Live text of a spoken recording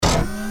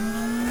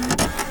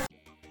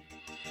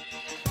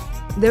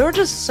There are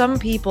just some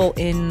people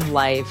in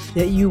life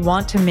that you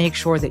want to make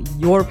sure that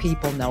your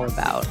people know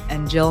about,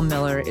 and Jill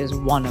Miller is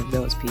one of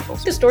those people.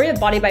 The story of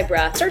Body by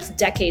Breath starts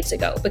decades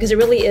ago because it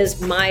really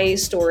is my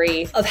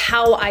story of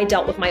how I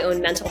dealt with my own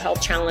mental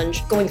health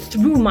challenge, going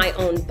through my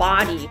own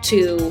body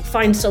to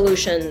find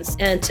solutions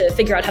and to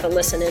figure out how to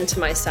listen into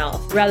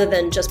myself rather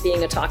than just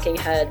being a talking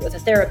head with a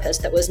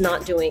therapist that was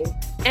not doing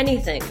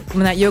anything.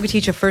 When that yoga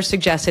teacher first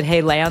suggested,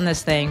 hey, lay on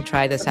this thing,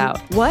 try this out,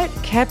 what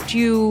kept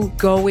you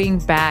going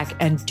back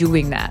and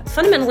doing that?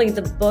 Fundamentally,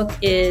 the book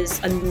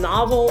is a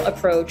novel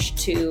approach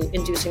to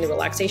inducing the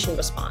relaxation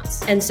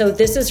response. And so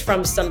this is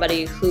from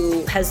somebody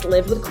who has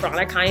lived with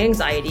chronic high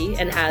anxiety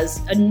and has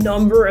a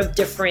number of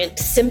different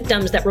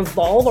symptoms that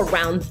revolve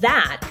around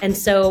that. And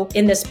so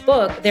in this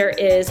book, there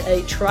is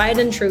a tried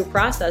and true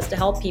process to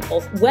help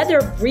people,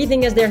 whether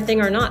breathing is their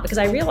thing or not, because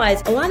I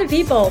realize a lot of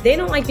people, they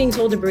don't like being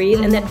told to breathe,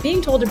 and that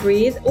being told to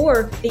breathe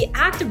or the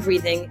act of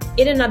breathing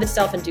in and of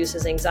itself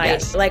induces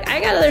anxiety. Yes. Like,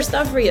 I got other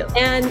stuff for you.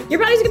 And your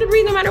body's going to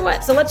breathe no matter what.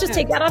 So let's just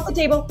take that off the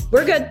table.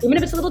 We're good. Even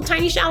if it's little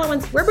tiny shallow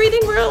ones, we're breathing,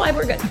 we're alive,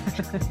 we're good.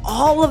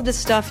 All of the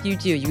stuff you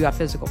do, you got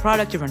physical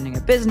product, you're running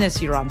a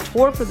business, you're on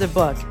tour for the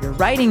book, you're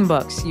writing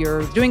books,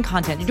 you're doing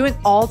content, you're doing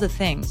all the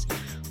things.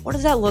 What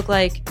does that look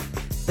like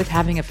with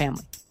having a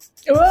family?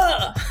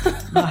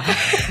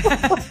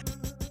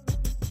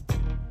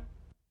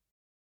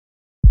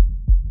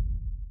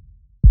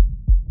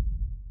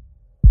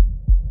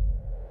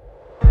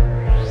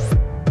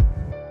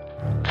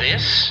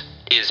 This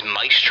is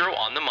Maestro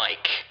on the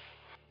Mic,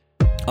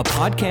 a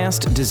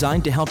podcast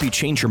designed to help you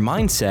change your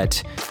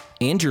mindset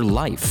and your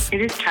life.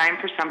 It is time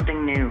for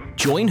something new.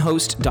 Join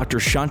host Dr.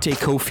 Shante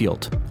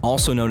Cofield,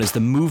 also known as the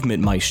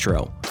Movement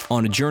Maestro,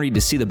 on a journey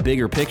to see the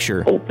bigger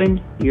picture,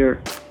 Open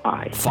your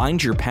eyes.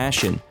 find your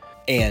passion,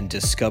 and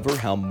discover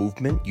how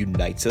movement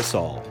unites us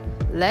all.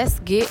 Let's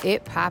get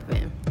it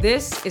poppin'.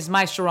 This is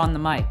Maestro on the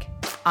Mic.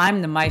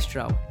 I'm the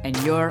Maestro, and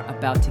you're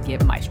about to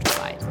get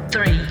maestrofied.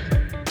 3,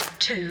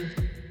 2,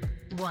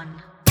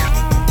 1.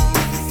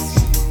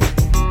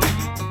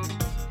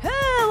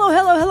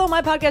 Hello,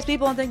 my podcast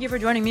people, and thank you for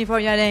joining me for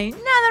yet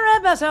another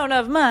episode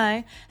of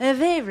my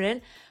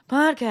favorite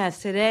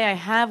podcast. Today, I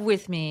have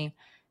with me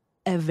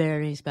a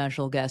very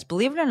special guest.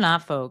 Believe it or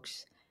not,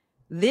 folks,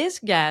 this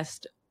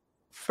guest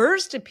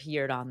first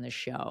appeared on the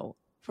show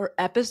for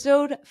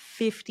episode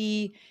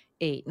 58.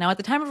 Now, at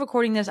the time of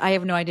recording this, I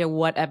have no idea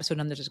what episode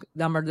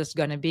number this is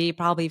going to be,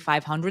 probably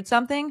 500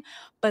 something,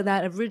 but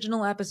that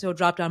original episode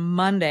dropped on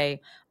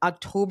Monday,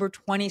 October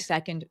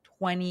 22nd,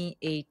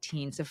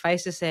 2018.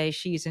 Suffice to say,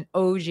 she's an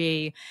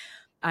OG.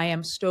 I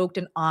am stoked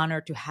and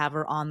honored to have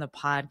her on the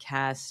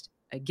podcast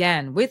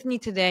again. With me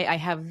today, I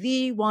have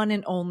the one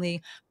and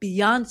only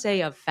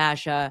Beyoncé of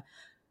fascia,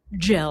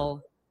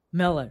 Jill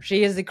Miller.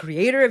 She is the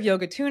creator of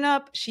Yoga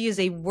Tune-Up. She is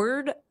a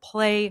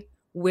wordplay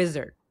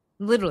wizard.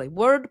 Literally,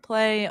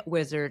 wordplay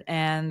wizard.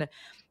 And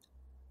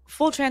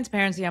full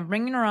transparency, I'm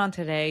bringing her on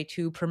today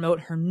to promote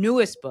her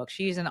newest book.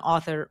 She's an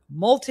author,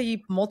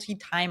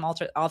 multi-time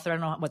author. I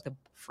don't know what the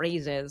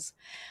phrase is.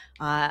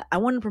 I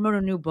want to promote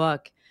her new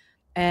book.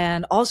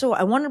 And also,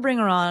 I want to bring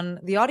her on.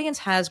 The audience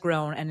has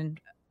grown, and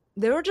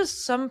there are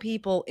just some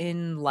people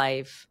in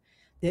life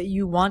that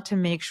you want to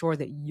make sure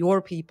that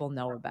your people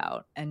know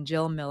about. And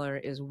Jill Miller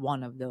is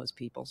one of those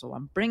people. So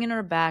I'm bringing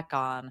her back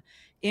on,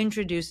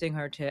 introducing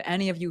her to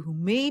any of you who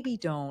maybe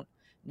don't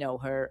know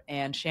her,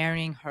 and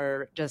sharing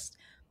her just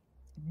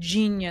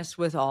genius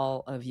with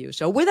all of you.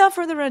 So without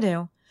further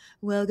ado,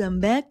 welcome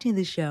back to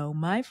the show,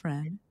 my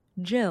friend,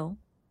 Jill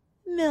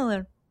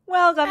Miller.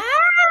 Welcome.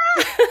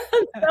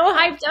 I'm so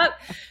hyped up.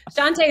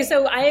 Shante,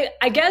 so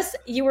I guess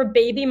you were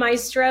baby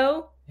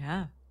maestro.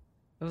 Yeah.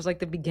 It was like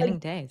the beginning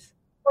days.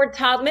 Or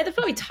maybe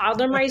probably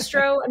toddler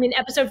maestro. I mean,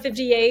 episode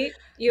 58,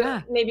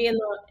 maybe in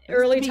the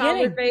early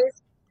toddler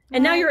phase.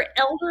 And now you're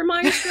elder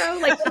maestro?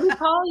 Like, what do we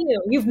call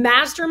you? You've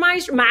master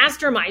maestro?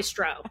 Master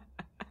maestro.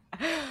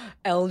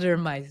 Elder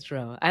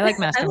maestro. I like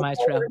master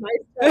maestro.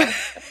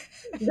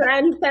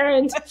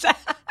 Grandparent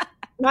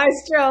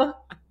maestro.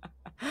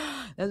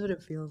 That's what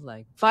it feels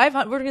like.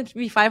 500. We're going to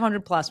be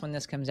 500 plus when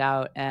this comes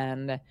out,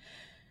 and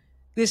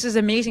this is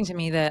amazing to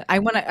me that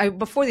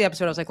before the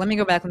episode, I was like, let me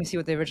go back, let me see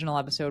what the original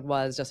episode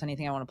was, just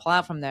anything I want to pull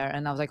out from there.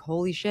 And I was like,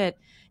 holy shit,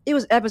 it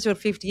was episode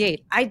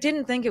 58. I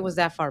didn't think it was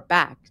that far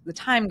back. The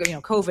time,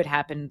 COVID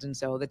happened, and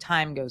so the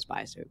time goes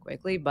by so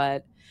quickly.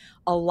 But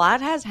a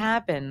lot has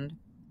happened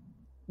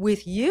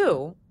with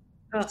you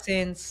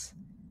since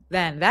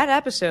then. That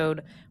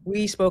episode,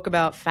 we spoke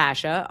about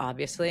fascia,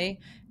 obviously,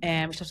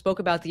 and we spoke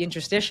about the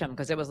interstitium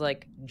because it was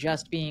like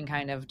just being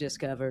kind of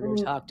discovered or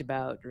talked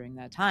about during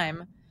that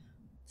time.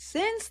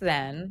 Since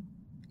then,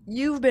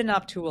 you've been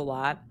up to a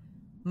lot.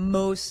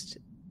 Most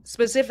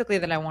specifically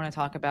that I want to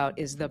talk about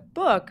is the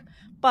book.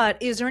 But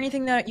is there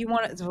anything that you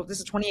want to, so this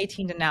is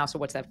 2018 to now, so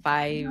what's that,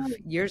 5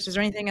 years? Is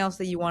there anything else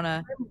that you want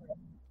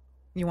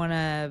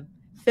to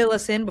fill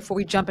us in before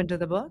we jump into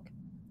the book?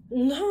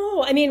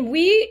 No, I mean,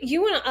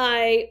 you and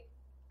I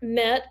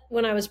met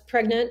when I was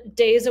pregnant,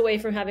 days away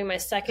from having my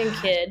second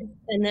kid.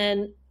 And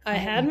then I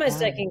had my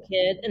second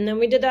kid, and then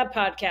we did that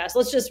podcast.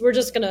 We're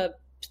just gonna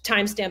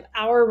timestamp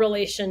our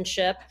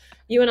relationship.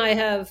 You and I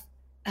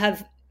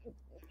have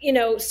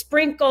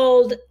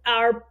sprinkled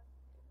our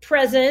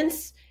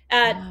presence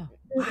at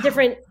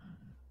different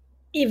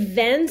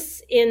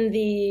events in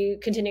the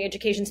continuing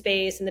education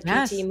space and the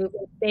PT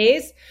movement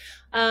space.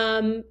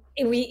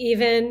 We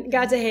even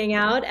got to hang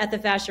out at the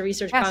Fascia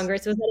Research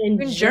Congress. Was that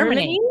in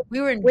Germany?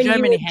 We were in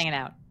Germany hanging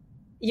out.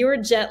 You were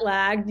jet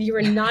lagged. You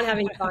were not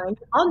having fun.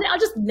 I'll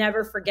just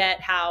never forget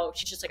how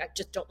she's just like, I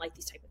just don't like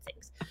these type of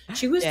things.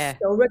 She was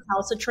so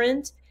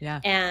recalcitrant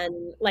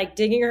and like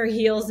digging her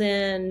heels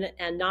in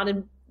and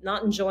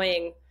not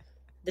enjoying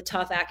the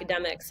tough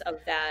academics of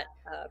that.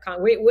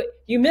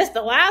 You missed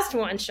the last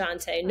one,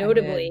 Shantae,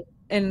 notably.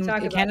 In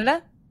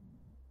Canada?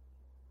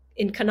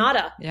 In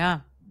Canada.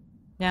 Yeah.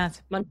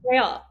 Yes.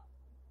 Montreal.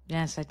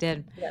 Yes, I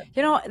did. Yeah.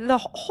 The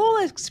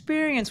whole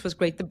experience was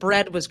great. The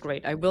bread was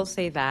great. I will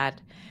say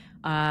that.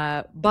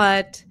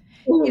 But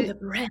the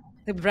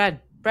bread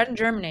in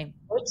Germany,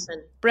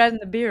 bread and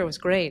the beer was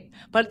great.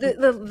 But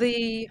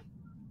the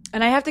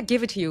and I have to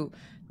give it to you,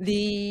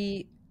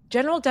 the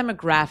general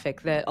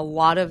demographic that a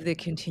lot of the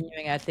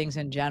continuing ed things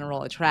in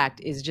general attract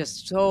is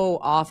just so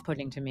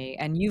off-putting to me.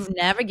 And you've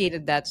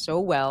navigated that so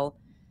well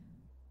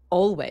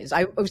always.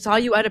 I saw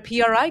you at a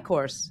PRI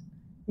course.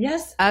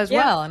 Yes. As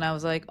well. And I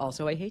was like,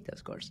 also, I hate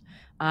this course.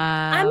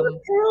 I'm a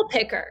pearl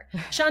picker.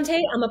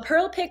 Shantae, I'm a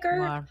pearl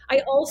picker. I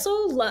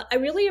also I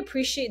really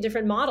appreciate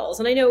different models.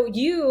 And I know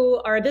you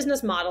are a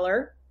business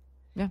modeler.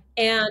 Yeah.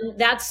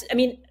 And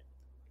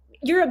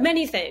you're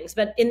many things.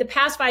 But in the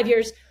past 5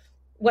 years,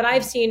 what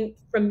I've seen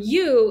from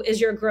you is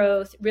your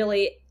growth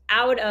really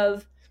out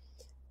of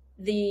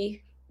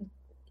the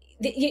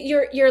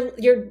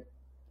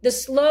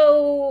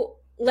slow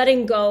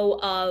letting go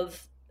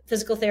of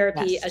physical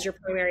therapy as your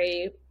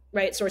primary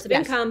source of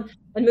income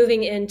and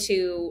moving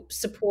into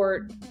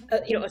support,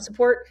 a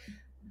support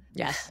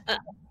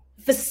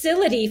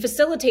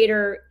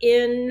facilitator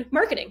in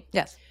marketing.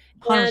 Yes.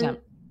 100%. And,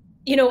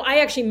 I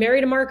actually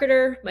married a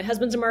marketer. My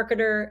husband's a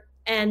marketer.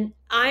 And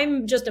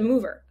I'm just a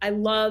mover. I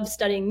love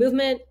studying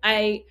movement.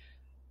 I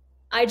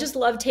just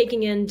love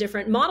taking in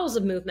different models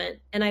of movement.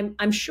 And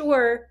I'm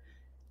sure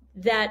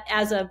that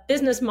as a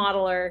business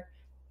modeler,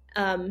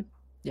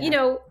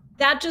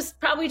 that just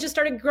probably just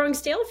started growing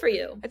stale for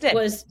you. It did.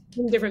 Was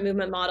different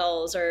movement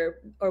models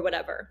or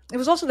whatever. It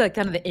was also the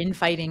kind of the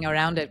infighting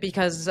around it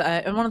because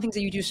and one of the things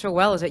that you do so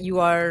well is that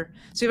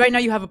so right now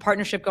you have a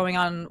partnership going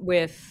on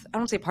with, I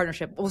don't say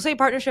partnership, we'll say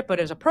partnership, but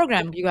there's a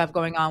program you have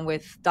going on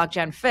with Doc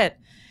Jan Fit.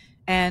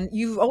 And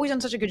you've always done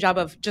such a good job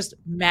of just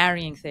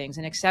marrying things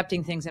and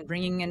accepting things and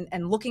bringing in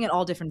and looking at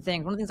all different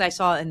things. One of the things I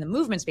saw in the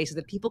movement space is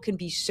that people can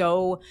be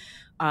so,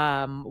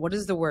 what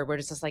is the word? Where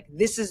it's just like,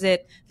 this is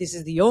it. This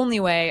is the only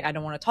way. I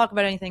don't want to talk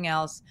about anything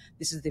else.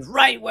 This is the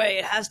right way.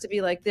 It has to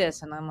be like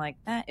this. And I'm like,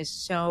 that is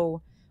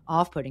so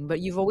off-putting. But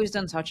you've always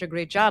done such a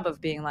great job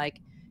of being like,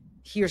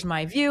 here's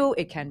my view.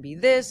 It can be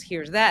this.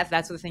 Here's that. If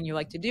that's the thing you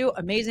like to do,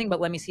 amazing. But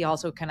let me see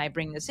also, can I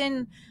bring this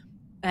in?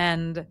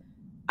 And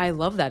I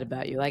love that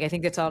about you. Like, I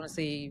think that's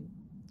honestly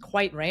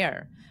quite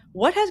rare.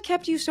 What has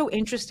kept you so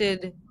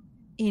interested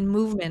in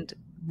movement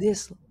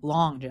this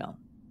long, Jill?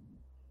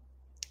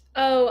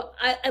 Oh,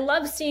 I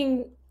love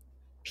seeing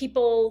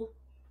people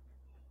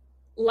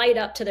light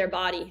up to their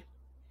body.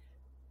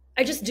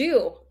 I just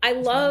do. I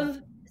love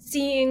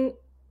seeing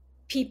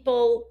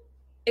people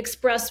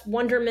express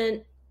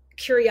wonderment,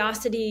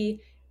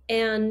 curiosity,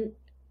 and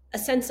a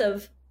sense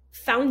of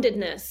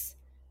foundedness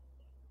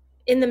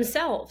in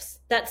themselves,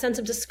 that sense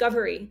of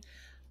discovery.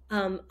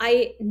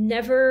 I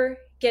never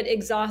get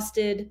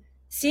exhausted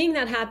seeing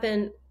that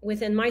happen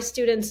within my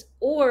students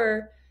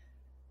or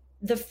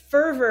the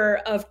fervor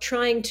of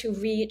trying to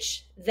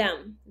reach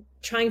them,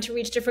 trying to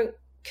reach different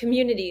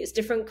communities,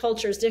 different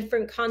cultures,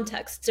 different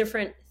contexts,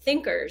 different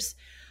thinkers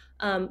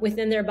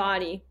within their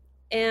body.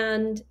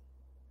 And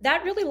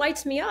that really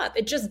lights me up.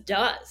 It just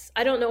does.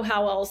 I don't know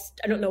how else,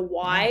 I don't know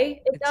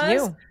why it does.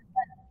 You.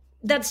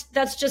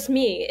 That's just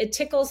me. It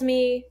tickles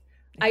me.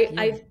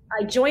 I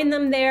join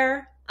them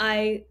there.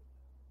 I'm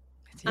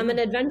an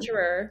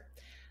adventurer.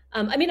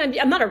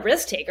 I'm not a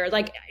risk taker.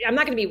 Like, I'm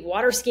not going to be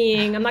water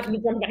skiing. I'm not going to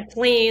be jumping out of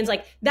planes.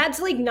 Like,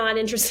 that's like not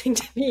interesting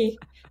to me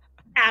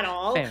at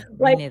all. Fair.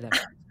 Like, Me neither.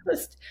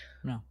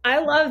 No. I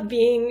love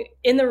being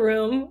in the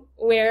room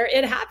where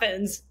it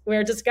happens,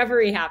 where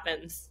discovery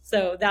happens.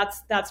 So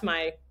that's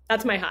my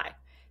high.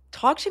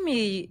 Talk to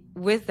me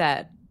with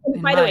that.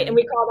 And by the way, and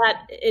we call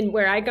that, in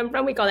where I come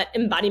from, we call that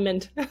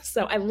embodiment.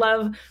 So I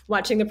love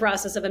watching the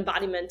process of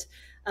embodiment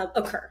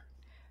occur.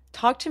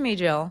 Talk to me,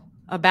 Jill,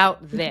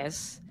 about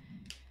this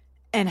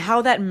and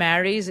how that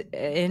marries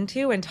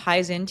into and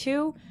ties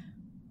into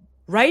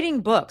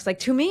writing books. Like,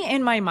 to me,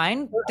 in my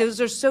mind,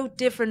 those are so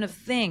different of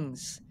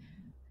things.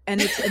 And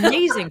it's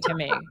amazing to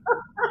me.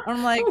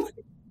 I'm like,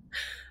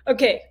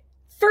 okay,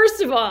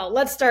 first of all,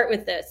 let's start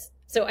with this.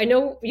 So I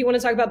know you want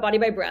to talk about Body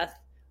by Breath,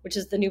 which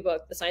is the new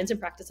book, The Science and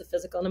Practice of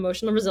Physical and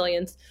Emotional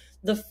Resilience.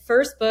 The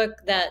first book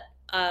that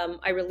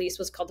I released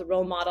was called The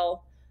Role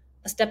Model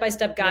a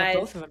step-by-step guide.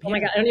 both of them, Oh my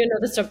yeah. God, I don't even know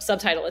the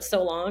subtitle. It's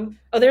so long.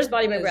 Oh, there's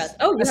Body by Breath.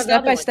 Oh, you a have the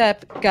other one.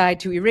 step-by-step guide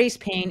to erase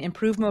pain,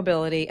 improve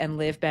mobility, and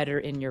live better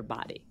in your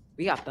body.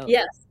 We got both.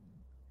 Yes.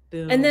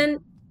 Boom. And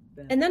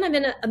then I'm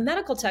in a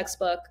medical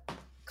textbook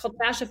called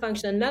Fascia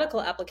Function and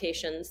Medical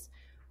Applications,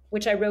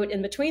 which I wrote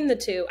in between the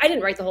two. I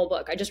didn't write the whole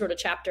book. I just wrote a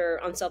chapter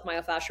on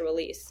self-myofascial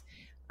release.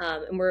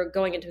 And we're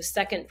going into a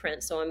second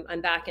print. So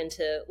I'm back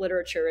into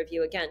literature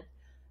review again.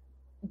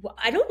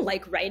 I don't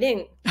like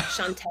writing,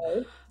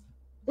 Shantae.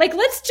 Like,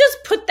 let's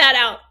just put that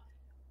out.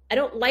 I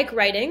don't like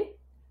writing,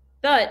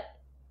 but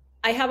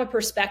I have a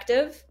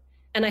perspective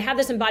and I have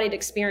this embodied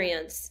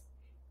experience.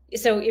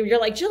 So you're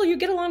like, Jill, you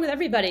get along with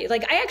everybody.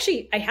 Like,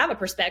 I have a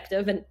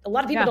perspective and a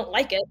lot of people don't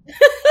like it.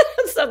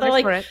 So they're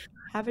like,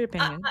 have your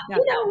opinion.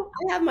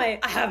 I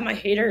have my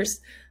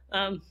haters.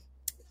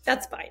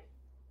 That's fine.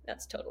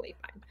 That's totally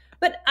fine.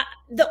 But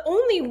the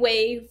only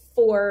way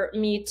for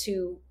me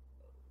to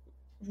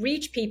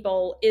reach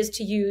people is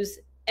to use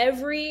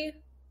every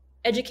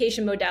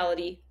education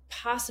modality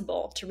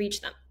possible to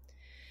reach them.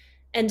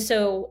 And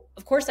so,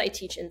 of course, I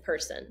teach in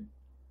person.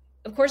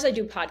 Of course, I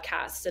do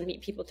podcasts and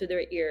meet people through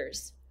their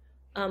ears.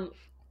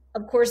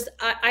 Of course,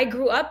 I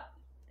grew up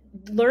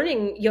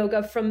learning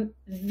yoga from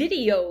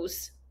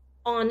videos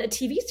on a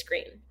TV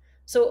screen.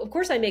 So, of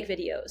course, I make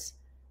videos.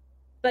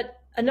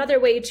 But another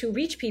way to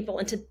reach people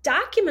and to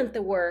document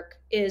the work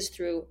is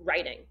through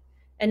writing,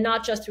 and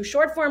not just through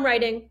short form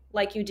writing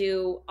like you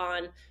do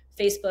on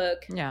Facebook,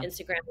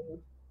 Instagram,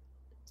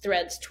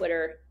 Threads,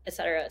 Twitter, et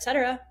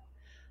cetera,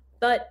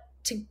 but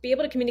to be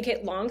able to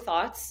communicate long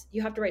thoughts,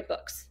 you have to write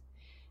books.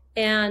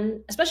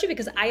 And especially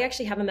because I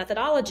actually have a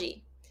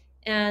methodology,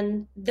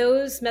 and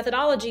those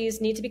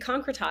methodologies need to be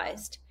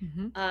concretized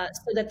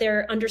so that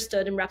they're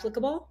understood and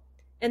replicable.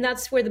 And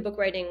that's where the book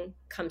writing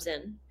comes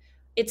in.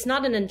 It's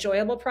not an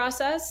enjoyable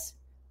process.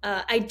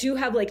 I do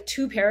have like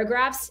 2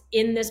 paragraphs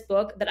in this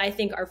book that I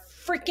think are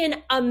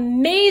freaking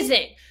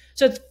amazing.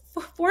 So it's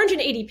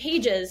 480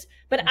 pages,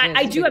 but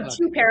I do have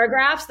 2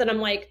 paragraphs that I'm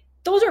like,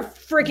 those are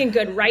freaking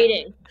good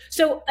writing.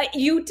 So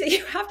you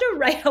have to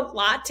write a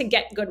lot to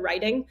get good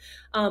writing.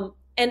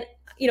 And,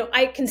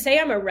 I can say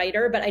I'm a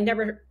writer, but I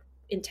never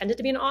intended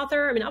to be an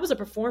author. I mean, I was a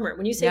performer.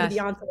 When you say the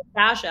Beyoncé of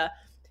fascia,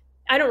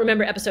 I don't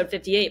remember episode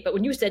 58, but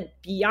when you said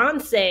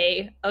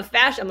Beyoncé of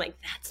fascia, I'm like,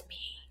 that's me.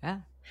 Yeah,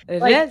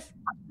 it is.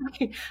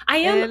 I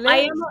am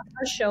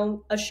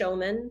a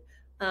showman.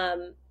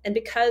 And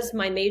because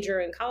my major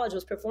in college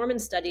was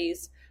performance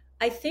studies,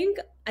 I think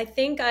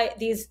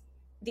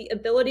the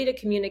ability to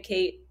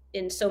communicate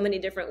in so many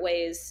different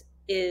ways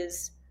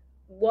is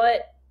one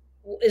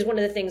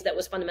of the things that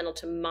was fundamental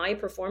to my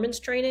performance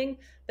training,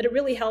 but it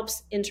really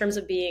helps in terms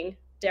of being,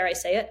 dare I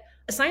say it,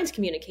 a science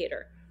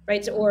communicator,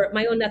 right? So, or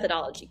my own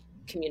methodology,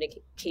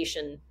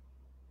 communication,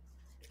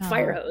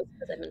 fire hose.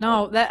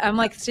 No, that I'm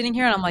like sitting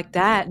here and I'm like,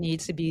 that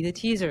needs to be the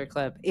teaser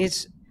clip.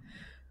 It's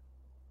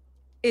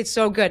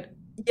so good.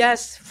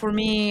 Yes, for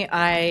me,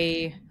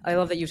 I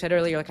love that you said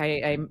earlier, like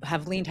I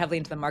have leaned heavily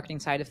into the marketing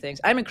side of things.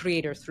 I'm a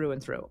creator through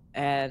and through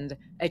and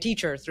a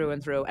teacher through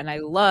and through. And I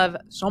love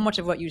so much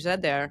of what you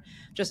said there,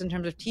 just in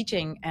terms of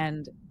teaching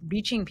and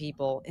reaching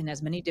people in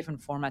as many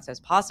different formats as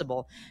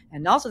possible.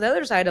 And also the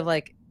other side of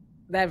like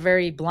that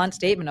very blunt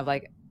statement of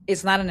like,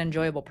 it's not an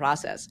enjoyable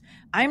process.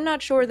 I'm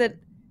not sure that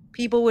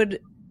people would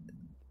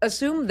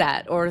assume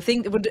that or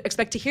would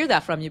expect to hear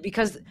that from you,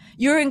 because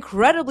you're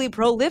incredibly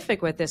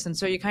prolific with this. And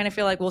so you kind of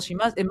feel like, well,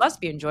 it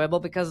must be enjoyable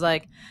because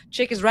like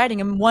chick is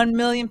writing in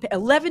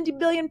 11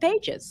 billion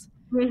pages.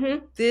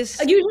 Mm-hmm. You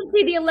should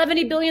see the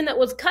 11 billion that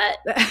was cut.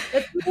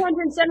 The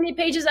 270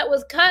 pages that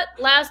was cut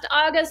last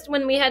August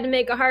when we had to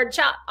make a hard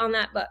chop on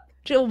that book.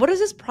 Jill, what does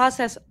this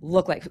process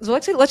look like? So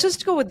let's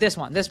just go with this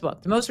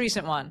book, the most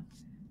recent one.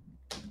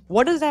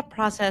 What did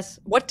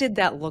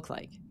that look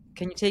like?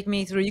 Can you take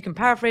me through? You can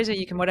paraphrase it.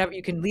 You can whatever.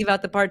 You can leave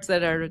out the parts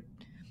that are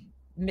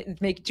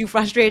make you too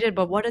frustrated.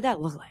 But what did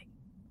that look like?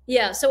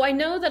 Yeah. So I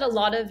know that a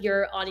lot of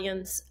your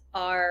audience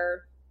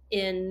are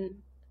in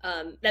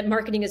that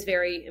marketing is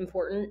very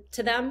important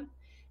to them,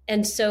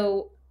 and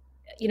so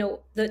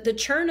the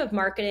churn of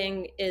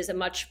marketing is a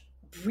much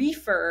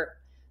briefer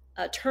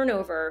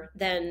turnover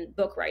than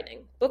book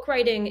writing. Book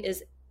writing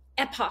is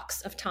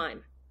epochs of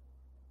time,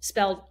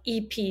 spelled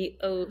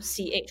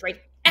EPOCH,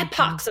 right?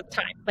 Epochs of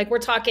time. Like we're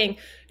talking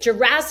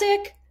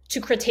Jurassic to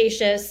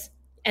Cretaceous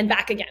and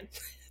back again.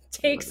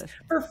 Takes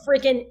for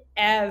freaking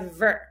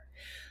ever.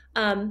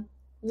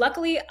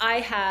 Luckily,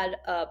 I had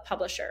a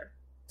publisher.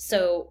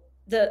 So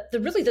I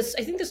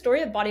think the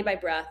story of Body by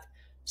Breath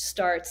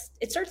starts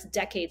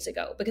decades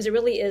ago, because it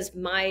really is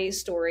my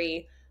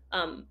story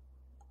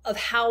of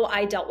how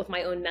I dealt with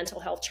my own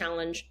mental health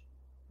challenge,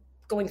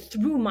 going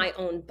through my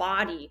own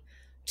body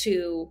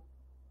to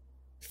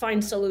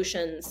find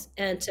solutions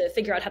and to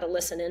figure out how to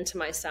listen into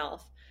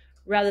myself,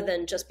 rather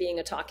than just being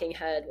a talking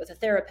head with a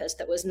therapist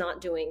that was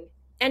not doing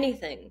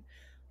anything.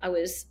 I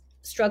was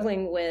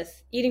struggling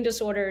with eating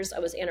disorders. I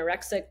was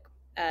anorexic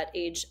at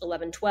age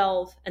 11,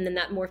 12, and then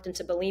that morphed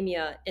into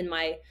bulimia in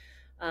my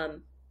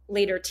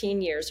later teen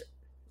years,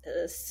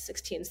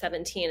 16,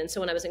 17. And so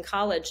when I was in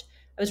college,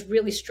 I was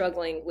really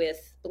struggling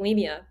with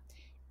bulimia.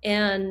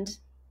 And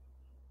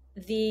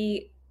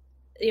I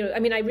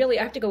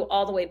have to go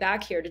all the way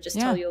back here to just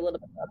tell you a little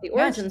bit about the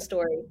origin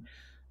story.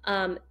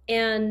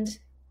 And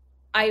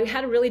I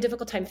had a really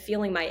difficult time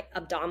feeling my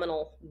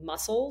abdominal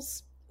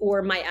muscles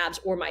or my abs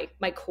or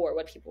my core,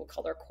 what people would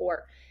call their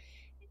core.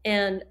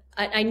 And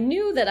I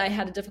knew that I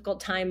had a difficult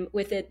time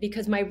with it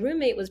because my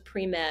roommate was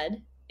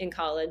pre-med in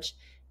college,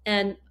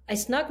 and I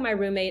snuck my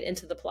roommate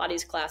into the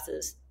Pilates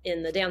classes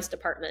in the dance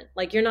department.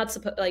 Like, you're not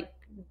supposed, like,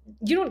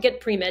 you don't get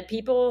pre-med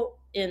people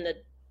in the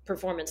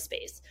performance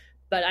space.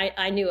 But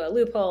I knew a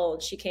loophole,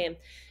 and she came,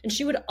 and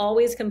she would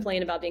always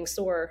complain about being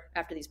sore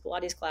after these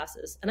Pilates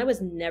classes. And I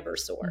was never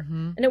sore.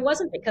 And it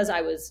wasn't because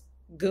I was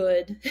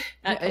good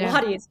at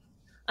Pilates,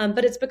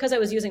 but it's because I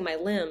was using my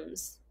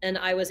limbs, and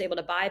I was able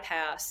to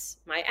bypass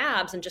my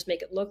abs and just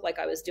make it look like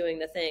I was doing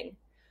the thing.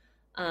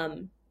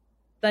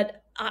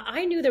 But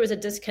I knew there was a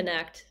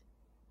disconnect,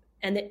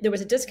 and there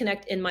was a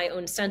disconnect in my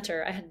own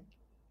center. I had,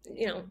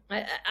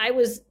 I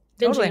was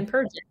binging and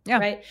purging,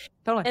 right?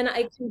 Totally. And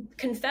I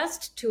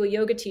confessed to a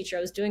yoga teacher. I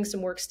was doing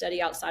some work study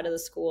outside of the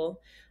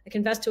school. I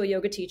confessed to a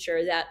yoga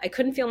teacher that I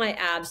couldn't feel my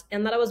abs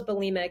and that I was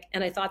bulimic,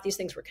 and I thought these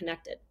things were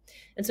connected.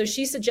 And so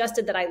she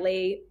suggested that I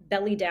lay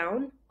belly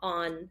down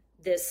on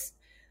this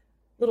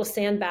little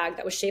sandbag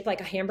that was shaped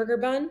like a hamburger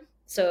bun.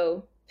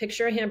 So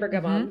picture a hamburger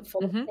bun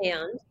full of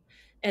sand,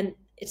 and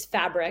it's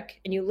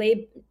fabric, and you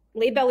lay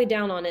belly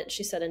down on it,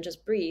 she said, and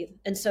just breathe.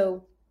 And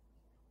so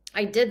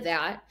I did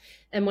that.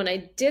 And when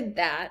I did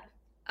that,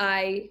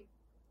 I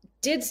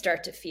did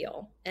start to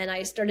feel, and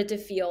I started to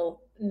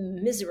feel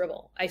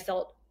miserable. I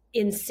felt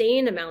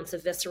insane amounts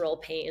of visceral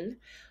pain.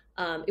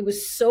 It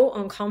was so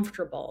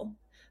uncomfortable,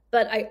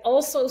 but I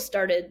also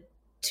started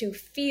to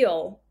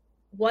feel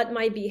what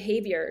my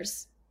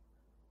behaviors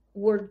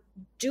were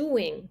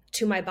doing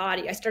to my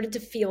body. I started to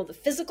feel the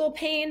physical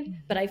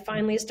pain, but I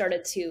finally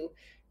started to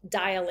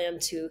dial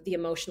into the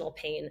emotional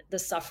pain, the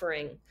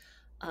suffering,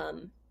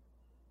 on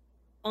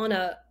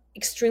a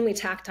extremely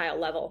tactile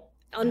level,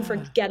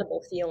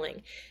 unforgettable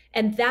feeling.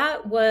 And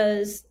that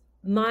was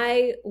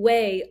my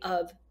way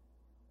of,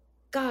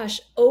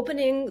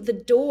 opening the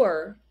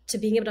door to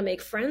being able to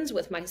make friends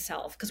with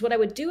myself. Because what I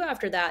would do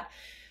after that,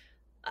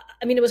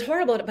 it was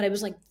horrible, but I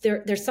was like,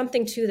 there's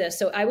something to this.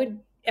 So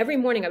every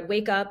morning I'd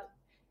wake up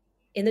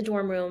in the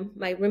dorm room.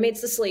 My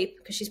roommate's asleep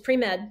because she's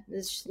pre-med.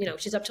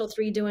 She's up till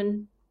 3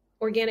 doing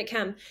organic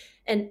chem.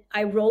 And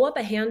I roll up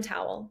a hand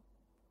towel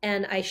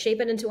and I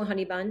shape it into a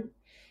honey bun.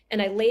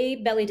 And I lay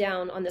belly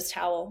down on this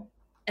towel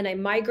and I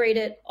migrate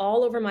it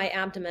all over my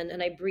abdomen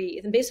and I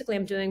breathe. And basically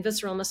I'm doing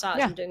visceral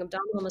massage. I'm doing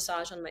abdominal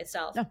massage on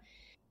myself.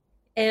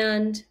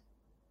 And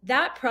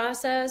that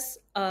process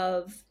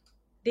of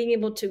being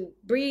able to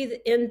breathe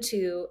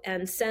into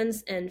and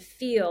sense and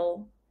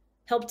feel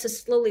helped to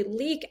slowly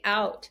leak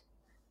out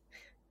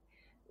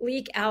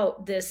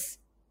this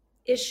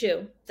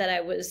issue that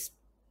I was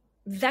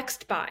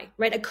vexed by,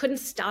 right? I couldn't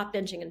stop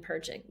binging and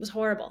purging. It was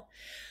horrible.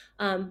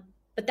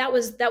 But that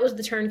was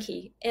the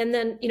turnkey. And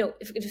then,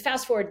 if you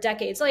fast forward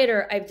decades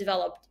later, I've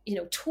developed,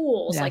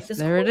 tools like this.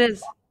 There it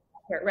is.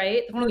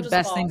 Right. One of the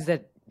best things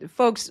that,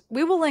 folks,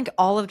 we will link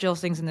all of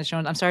Jill's things in the show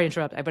notes. I'm sorry to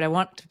interrupt, but I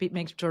want to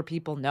make sure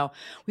people know.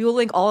 We will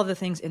link all of the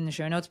things in the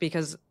show notes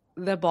because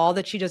the ball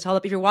that she just held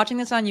up, if you're watching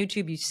this on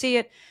YouTube, you see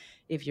it.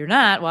 If you're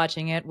not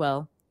watching it,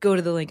 well, go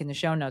to the link in the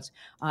show notes.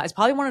 It's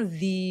probably one of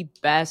the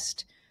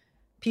best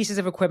pieces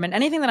of equipment.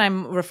 Anything that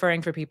I'm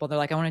referring for people, they're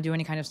like, I want to do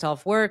any kind of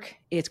self-work,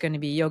 it's going to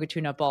be yoga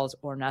tune-up balls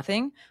or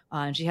nothing.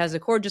 And she has a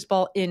gorgeous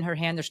ball in her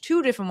hand. There's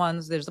 2 different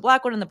ones. There's the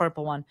black one and the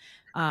purple one.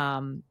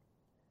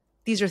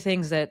 These are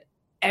things that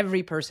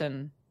every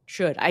person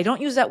should. I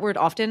don't use that word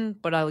often,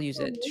 but I'll use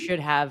it. Should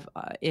have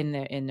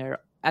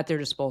at their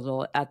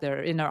disposal,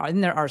 in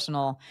their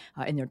arsenal,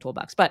 in their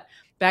toolbox. But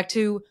back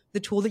to the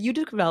tool that you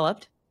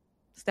developed,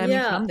 stemming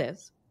from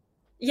this.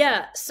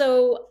 Yeah.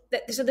 So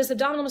this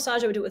abdominal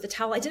massage, I would do it with a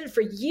towel. I did it for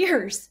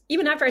years.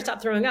 Even after I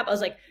stopped throwing up, I was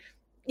like,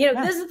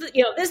 this is,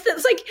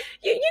 this like,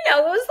 it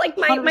was like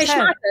my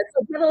schmatter, like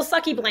my little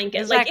sucky blanket.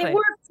 Exactly. Like, it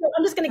worked. So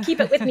I'm just going to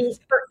keep it with me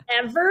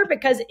forever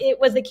because it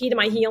was the key to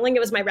my healing. It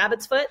was my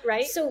rabbit's foot.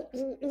 Right. So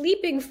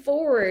leaping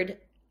forward,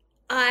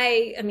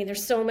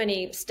 there's so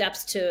many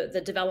steps to the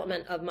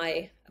development of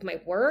my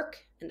work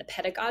and the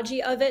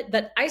pedagogy of it,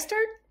 but I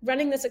start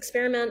running this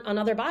experiment on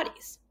other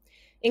bodies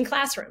in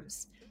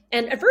classrooms.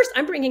 And at first,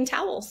 I'm bringing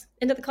towels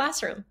into the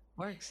classroom.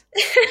 Works.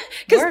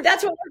 Because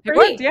that's what worked for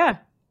me. Yeah.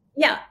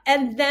 Yeah.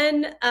 And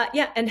then,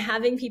 and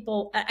having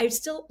people, I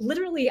still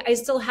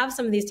have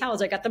some of these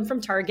towels. I got them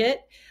from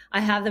Target. I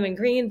have them in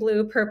green,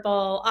 blue,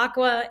 purple,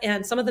 aqua,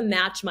 and some of them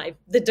match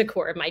the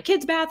decor of my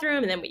kids'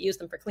 bathroom. And then we use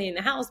them for cleaning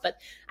the house. But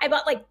I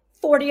bought like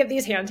 40 of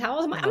these hand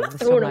towels. I'm not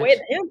throwing away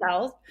the hand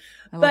towels.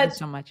 I love it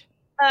so much.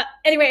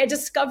 Anyway, I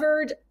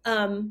discovered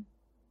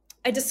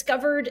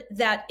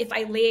that if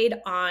I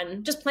laid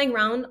on, just playing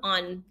around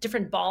on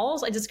different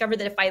balls, I discovered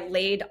that if I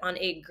laid on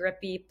a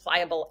grippy,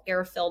 pliable,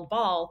 air-filled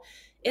ball,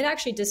 it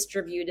actually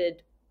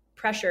distributed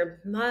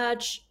pressure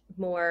much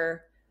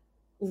more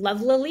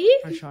lovelily.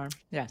 For sure.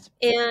 Yes.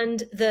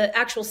 And the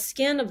actual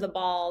skin of the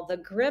ball, the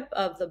grip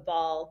of the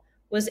ball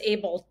was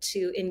able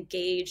to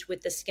engage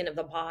with the skin of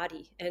the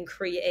body and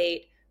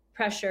create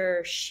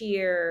pressure,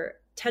 shear,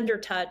 tender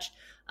touch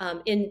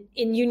in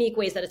unique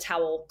ways that a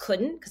towel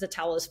couldn't, because a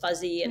towel is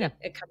fuzzy and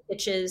it kind of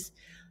itches.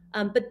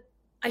 But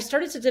I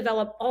started to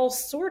develop all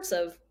sorts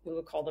of, we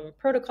would call them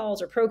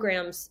protocols or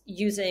programs,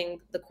 using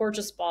the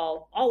Gorgeous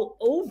Ball all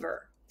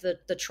over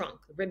the trunk,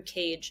 the rib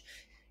cage,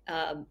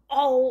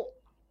 all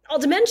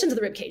dimensions of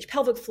the rib cage,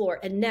 pelvic floor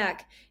and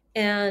neck,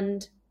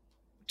 and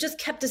just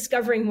kept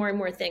discovering more and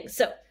more things.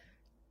 So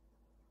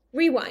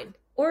rewind,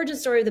 origin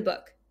story of the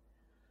book.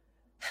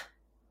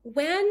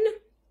 When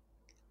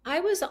I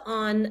was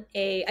on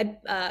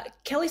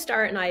Kelly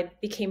Starrett and I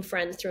became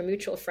friends through a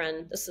mutual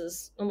friend. This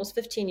is almost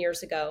 15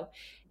 years ago.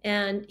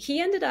 And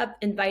he ended up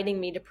inviting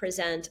me to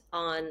present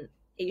on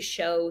a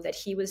show that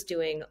he was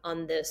doing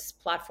on this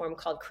platform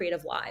called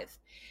Creative Live.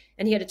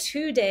 And he had a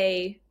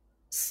 2-day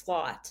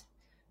slot.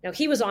 Now,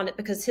 he was on it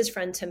because his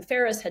friend Tim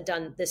Ferriss had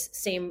done this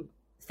same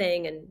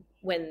thing. And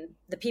when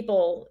the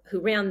people who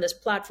ran this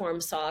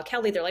platform saw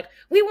Kelly, they're like,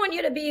 we want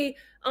you to be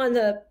on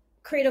the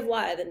Creative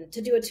Live and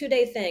to do a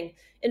 2-day thing.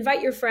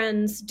 Invite your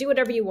friends, do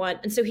whatever you want.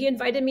 And so he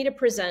invited me to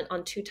present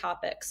on 2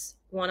 topics,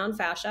 one on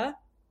fascia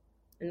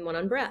and one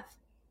on breath.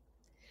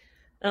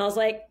 And I was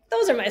like,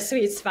 those are my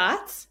sweet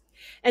spots.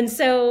 And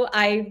so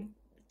I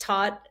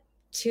taught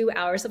 2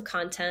 hours of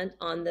content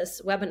on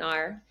this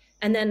webinar.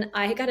 And then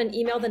I got an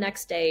email the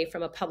next day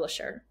from a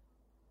publisher.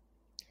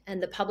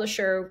 And the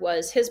publisher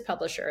was his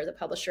publisher, the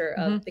publisher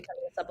of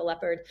Becoming a Supple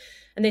Leopard.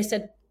 And they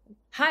said,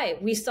 hi,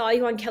 we saw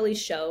you on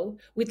Kelly's show.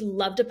 We'd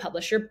love to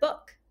publish your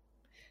book.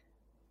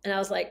 And I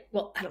was like,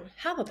 well, I don't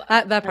have a book.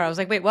 That part, I was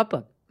like, wait, what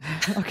book?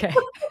 Okay.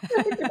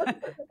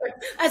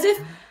 As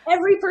if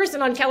every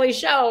person on Kelly's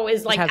show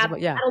is like at a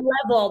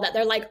level that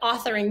they're like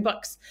authoring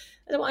books.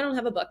 I said, well, I don't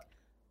have a book.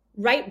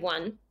 Write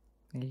one.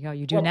 There you go.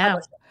 You do now.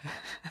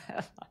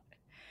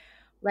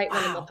 Write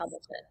one and we'll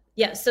publish it.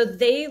 Yeah. So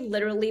they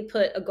literally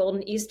put a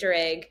golden Easter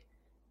egg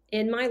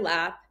in my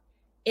lap.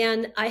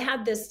 And I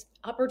had this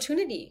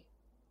opportunity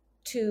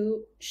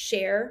to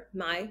share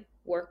my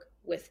work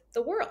with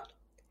the world.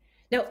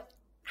 Now,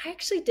 I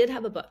actually did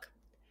have a book.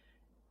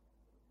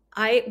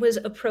 I was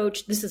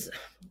approached, this is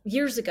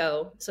years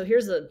ago. So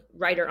here's the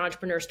writer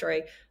entrepreneur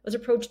story. I was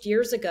approached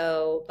years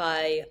ago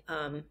by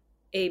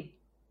a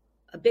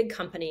big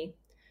company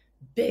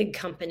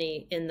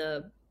in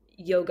the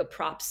yoga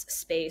props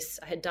space.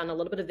 I had done a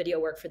little bit of video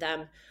work for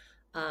them.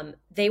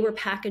 They were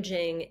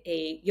packaging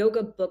a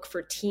yoga book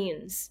for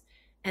teens,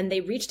 and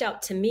they reached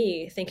out to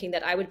me thinking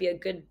that I would be a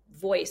good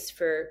voice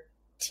for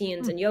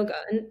teens and yoga.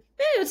 And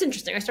it was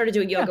interesting. I started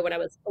doing yoga when I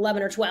was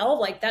 11 or 12,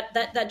 like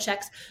that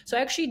checks. So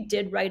I actually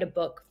did write a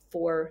book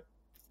or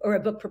a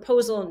book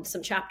proposal and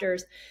some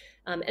chapters.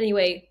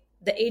 Anyway,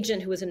 the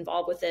agent who was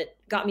involved with it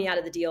got me out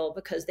of the deal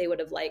because they would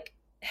have like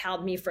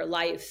held me for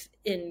life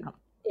in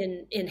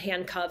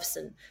handcuffs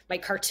and my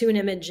cartoon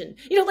image and,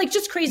 like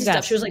just crazy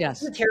stuff. She was like,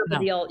 this is a terrible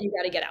deal. You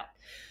got to get out.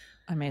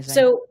 Amazing.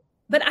 So,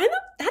 but I'm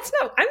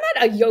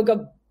not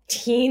a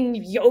teen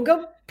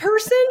yoga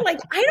person. Like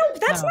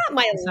that's not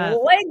my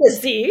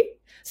legacy.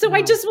 So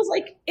I just was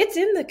like, it's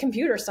in the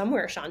computer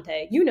somewhere,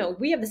 Shantae.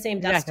 We have the same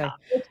desktop.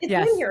 It's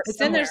in here. It's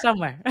in there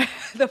somewhere.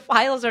 The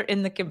files are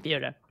in the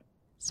computer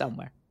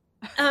somewhere.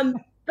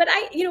 But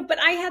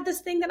I had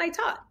this thing that I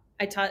taught.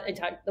 I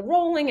taught the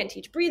rolling, I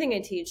teach breathing, I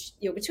teach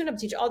yoga tune-up, I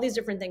teach all these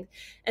different things.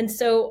 And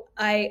so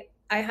I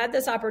had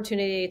this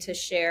opportunity to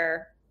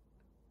share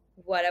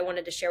what I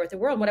wanted to share with the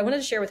world. What I wanted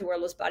to share with the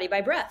world was body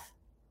by breath.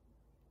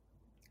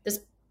 This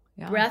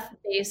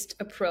breath-based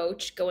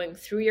approach, going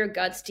through your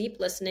guts, deep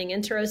listening,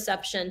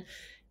 interoception,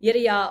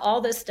 yada,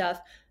 all this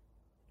stuff.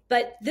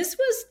 But this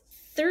was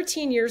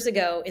 13 years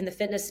ago in the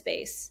fitness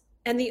space.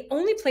 And the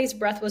only place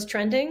breath was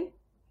trending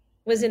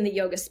was in the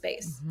yoga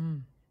space. Mm-hmm.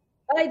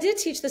 But I did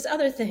teach this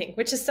other thing,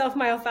 which is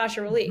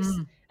self-myofascial release.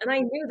 Mm-hmm. And I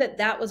knew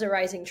that was a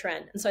rising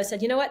trend. And so I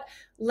said, you know what?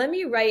 Let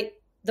me write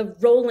the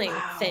rolling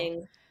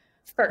thing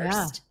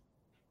first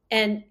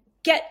and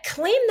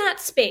claim that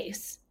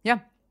space. Yeah.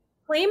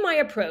 Claim my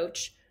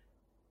approach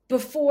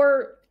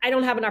before I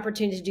don't have an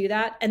opportunity to do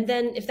that. And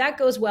then if that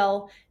goes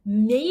well,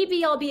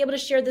 maybe I'll be able to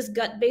share this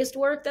gut-based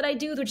work that I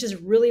do, which is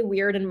really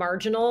weird and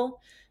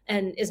marginal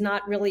and is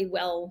not really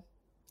well,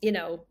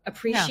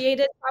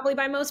 appreciated probably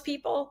by most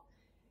people.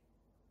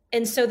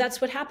 And so that's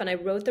what happened. I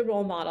wrote the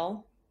role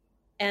model.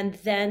 And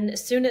then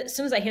as soon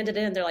as I handed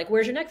it in, they're like,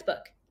 where's your next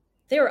book?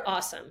 They were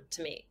awesome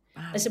to me.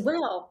 Wow. I said,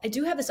 well, I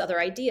do have this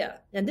other idea.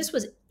 And this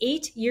was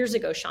 8 years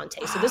ago,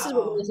 Shantae. Wow. So this is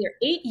what was here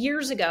 8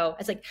 years ago.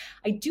 It's like,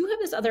 I do have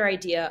this other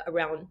idea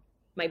around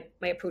my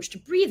approach to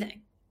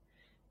breathing.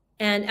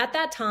 And at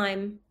that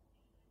time,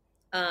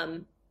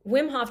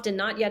 Wim Hof did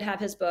not yet have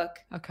his book.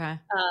 Okay.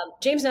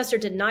 James Nestor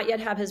did not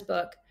yet have his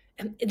book.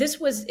 And it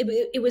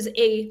was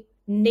a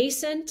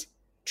nascent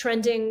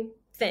trending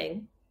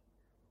thing.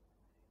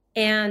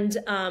 And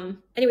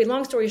anyway,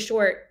 long story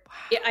short,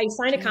 I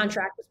signed a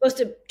contract. I was supposed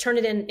to turn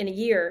it in a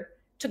year.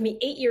 Took me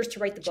 8 years to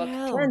write the book.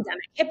 Jill.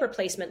 Pandemic, hip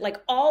replacement, like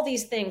all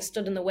these things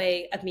stood in the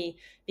way of me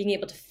being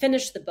able to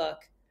finish the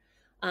book.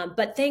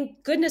 But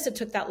thank goodness it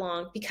took that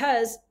long,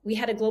 because we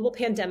had a global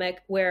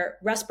pandemic where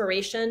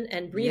respiration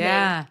and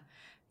breathing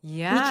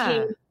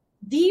became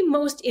the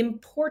most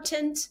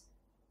important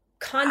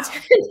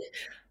content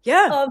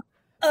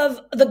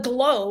of the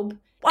globe.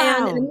 Wow.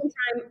 And in the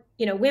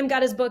meantime, Wim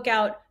got his book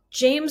out.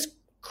 James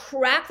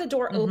cracked the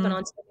door open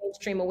onto the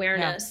mainstream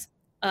awareness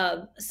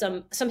of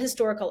some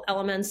historical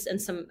elements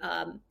and some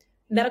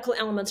medical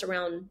elements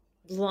around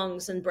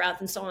lungs and breath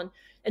and so on.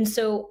 And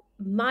so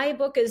my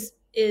book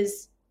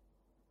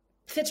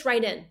fits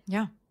right in.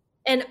 Yeah.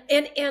 And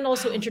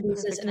also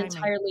introduces an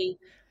entirely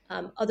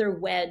other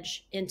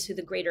wedge into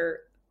the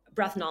greater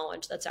breath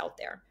knowledge that's out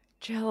there.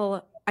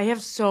 Jill, I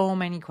have so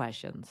many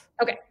questions.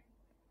 Okay.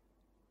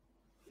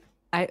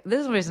 This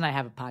is the reason I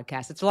have a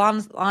podcast. It's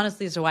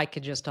honestly so I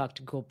could just talk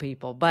to cool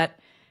people. But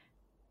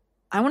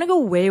I want to go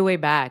way, way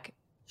back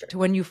to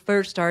when you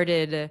first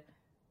started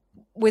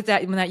with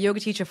that, when that yoga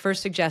teacher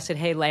first suggested,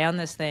 hey, lay on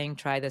this thing,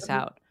 try this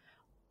out.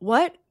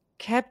 What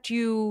kept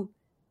you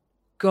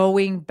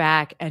going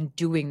back and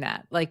doing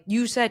that? Like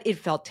you said, it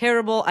felt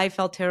terrible. I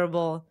felt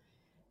terrible.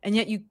 And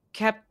yet you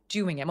kept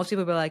doing it. Most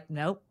people were like,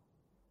 nope,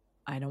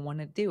 I don't want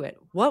to do it.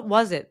 What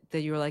was it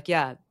that you were like,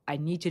 yeah, I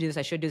need to do this.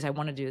 I should do this. I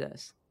want to do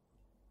this.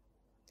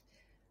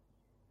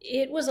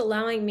 It was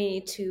allowing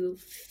me to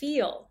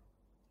feel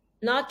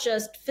not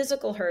just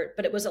physical hurt,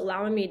 but it was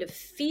allowing me to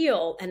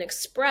feel and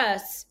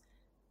express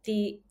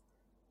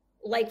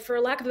for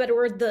lack of a better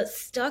word, the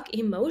stuck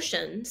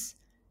emotions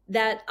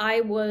that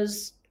I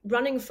was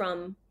running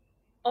from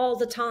all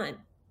the time.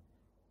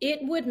 It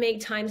would make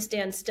time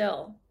stand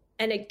still,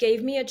 and it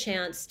gave me a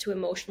chance to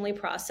emotionally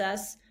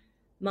process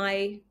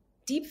my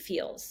deep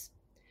feels.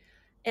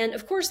 And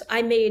of course,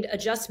 I made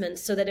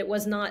adjustments so that it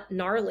was not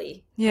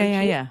gnarly.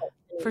 Yeah.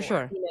 For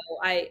sure.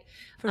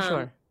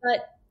 Sure.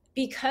 But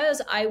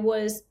because I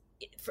was,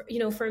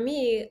 for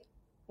me,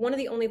 one of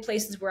the only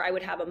places where I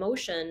would have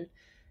emotion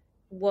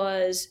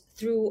was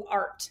through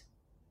art.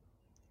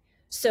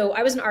 So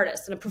I was an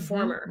artist and a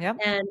performer,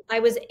 and I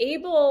was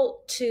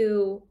able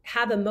to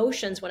have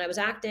emotions when I was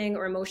acting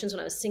or emotions when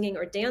I was singing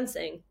or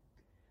dancing.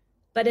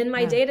 But in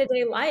my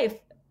day-to-day life,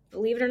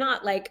 believe it or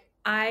not, like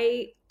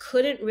I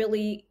couldn't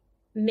really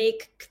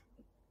make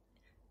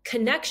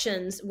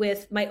connections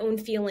with my own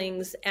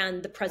feelings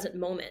and the present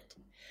moment.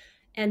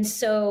 And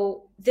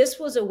so this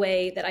was a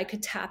way that I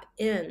could tap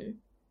in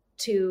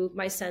to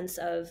my sense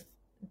of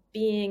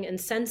being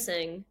and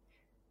sensing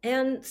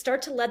and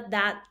start to let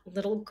that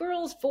little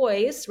girl's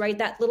voice, right?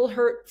 That little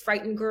hurt,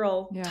 frightened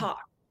girl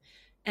talk.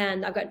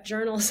 And I've got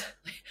journals.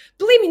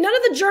 Believe me, none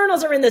of the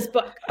journals are in this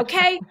book,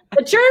 okay?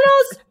 The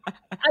journals,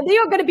 they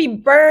are going to be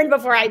burned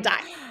before I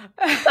die.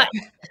 But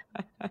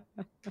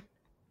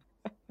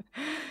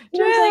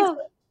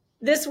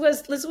this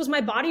was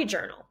my body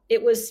journal.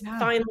 It was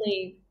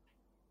finally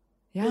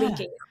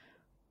leaking.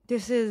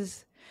 This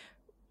is,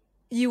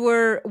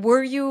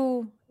 were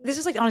you, this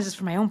is like, honestly, just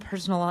for my own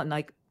personal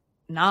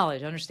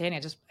knowledge,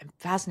 understanding. I'm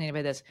fascinated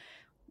by this.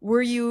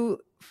 Were you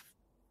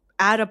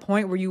at a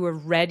point where you were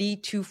ready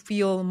to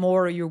feel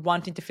more, or you're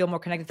wanting to feel more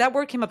connected? That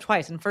word came up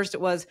twice. And first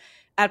it was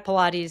at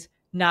Pilates,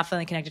 not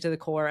feeling connected to the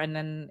core. And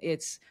then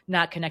it's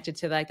not connected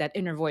to like that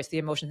inner voice, the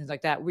emotions, things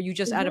like that. Were you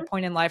just at a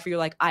point in life where you're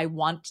like, I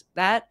want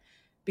that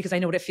because I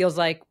know what it feels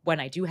like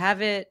when I do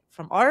have it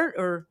from art,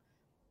 or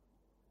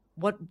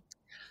what?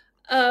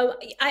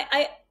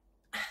 I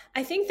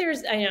think there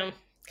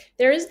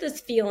is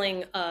this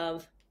feeling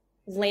of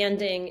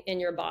landing in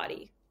your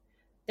body.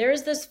 There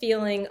is this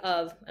feeling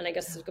of, and I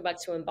guess to go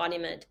back to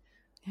embodiment.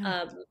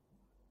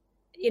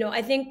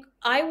 I think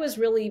I was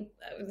really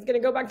going to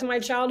go back to my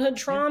childhood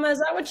trauma. Is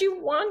that what you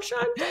want,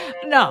 Shantae?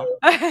 No,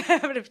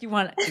 but if you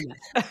want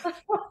it.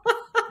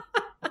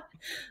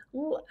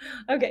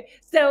 Okay.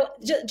 So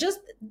just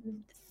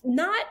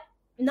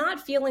not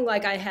feeling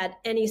like I had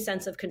any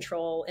sense of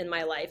control in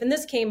my life. And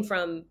this came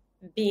from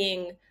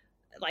being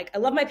like, I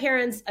love my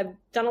parents. I've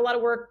done a lot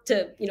of work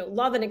to,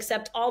 love and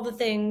accept all the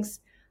things.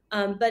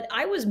 But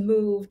I was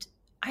moved.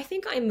 I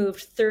think I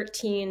moved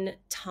 13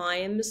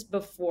 times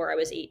before I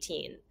was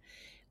 18.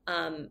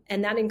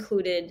 And that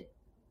included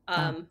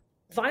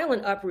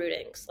violent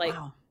uprootings. Like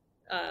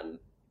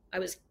I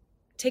was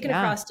taken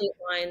across state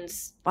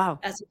lines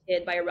as a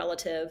kid by a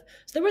relative.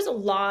 So there was a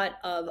lot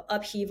of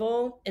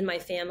upheaval in my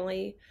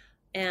family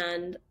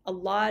and a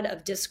lot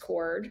of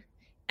discord.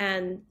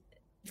 And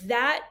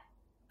that,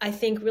 I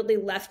think, really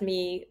left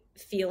me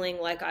feeling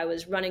like I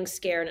was running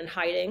scared and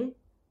hiding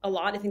a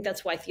lot. I think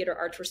that's why theater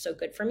arts were so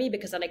good for me,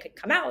 because then I could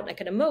come out and I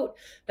could emote.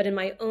 But in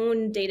my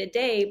own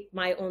day-to-day,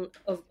 my own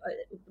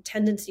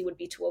tendency would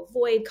be to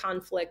avoid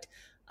conflict,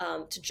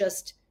 to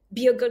just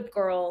be a good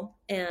girl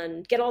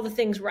and get all the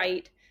things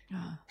right.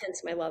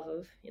 Hence my love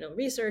of,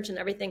 research and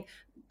everything.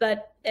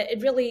 But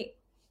it really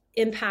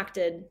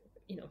impacted,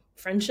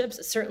 friendships.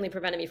 It certainly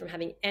prevented me from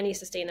having any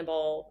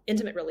sustainable,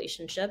 intimate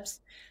relationships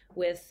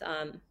with,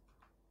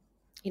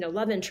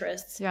 love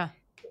interests. A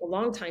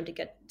long time to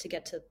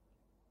get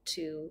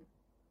to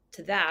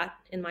to that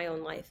in my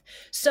own life.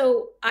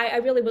 So I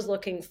really was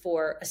looking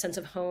for a sense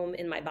of home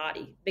in my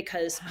body,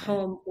 because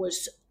home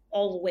was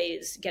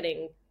always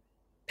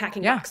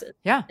packing boxes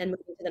and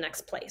moving to the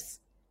next place.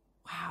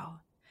 Wow.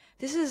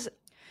 This is,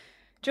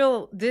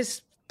 Jill,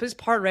 this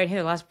part right here,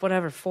 the last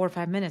 4 or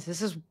 5 minutes,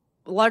 this is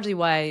largely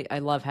why I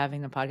love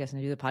having the podcast and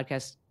I do the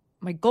podcast.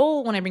 My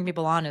goal when I bring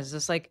people on is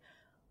just like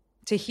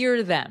to hear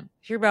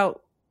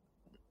about,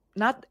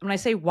 not when I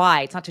say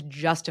why, it's not to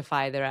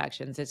justify their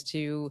actions. It's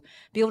to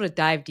be able to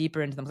dive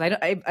deeper into them.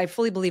 I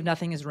fully believe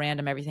nothing is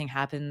random. Everything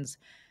happens.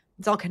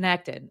 It's all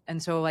connected.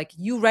 And so like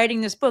you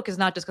writing this book is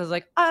not just because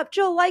like,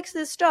 Jill likes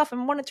this stuff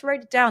and wanted to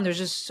write it down. There's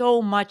just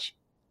so much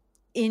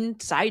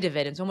inside of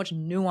it and so much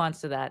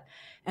nuance to that.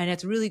 And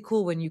it's really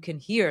cool when you can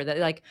hear that,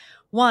 like,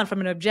 one,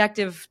 from an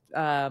objective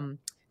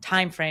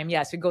time frame,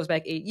 yes, it goes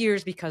back 8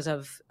 years because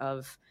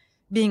of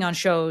being on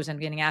shows and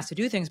getting asked to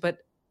do things, but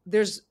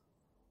there's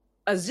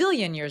a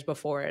zillion years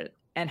before it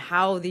and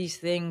how these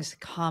things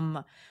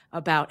come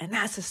about. And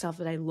that's the stuff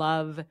that I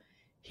love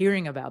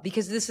hearing about,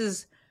 because this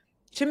is,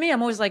 to me,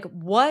 I'm always like,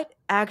 what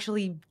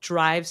actually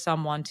drives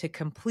someone to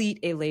complete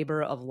a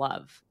labor of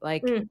love?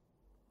 Like,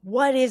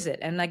 what is it?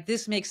 And like,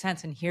 this makes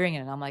sense in hearing it.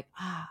 And I'm like,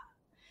 I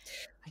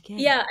get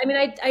it. Yeah. I mean,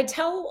 I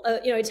tell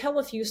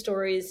a few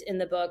stories in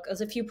the book.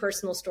 There's a few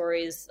personal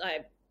stories. I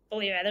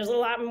believe it. There's a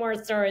lot more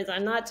stories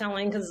I'm not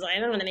telling because I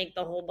don't want to make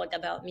the whole book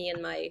about me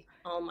and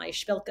all my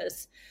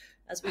shpilkas,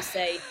 as we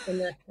say in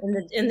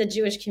the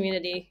Jewish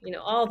community. You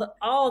know,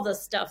 all the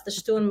stuff, the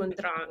Sturm und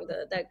Drang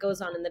that goes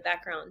on in the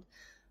background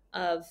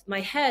of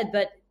my head.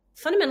 But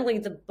fundamentally,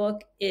 the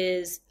book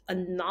is a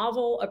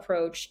novel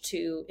approach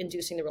to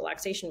inducing the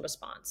relaxation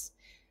response.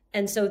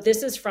 And so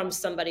this is from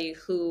somebody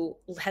who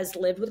has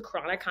lived with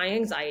chronic high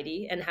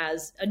anxiety and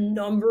has a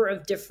number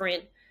of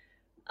different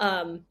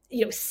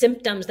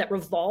symptoms that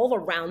revolve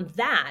around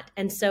that.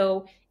 And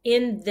so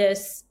in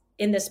this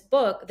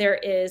book, there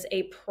is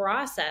a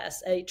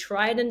process, a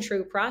tried and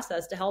true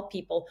process to help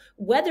people,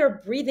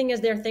 whether breathing is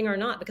their thing or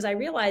not, because I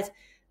realize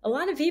a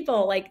lot of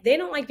people, like, they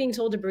don't like being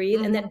told to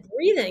breathe, and that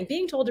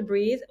being told to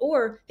breathe,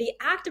 or the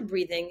act of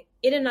breathing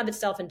in and of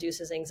itself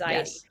induces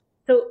anxiety. Yes.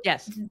 So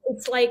yes,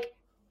 it's like,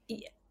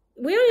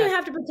 we don't even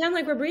have to pretend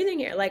like we're breathing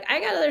here. Like, I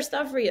got other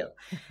stuff for you.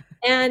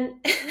 And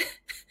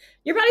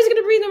your body's going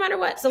to breathe no matter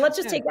what. So let's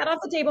just take that off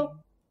the table.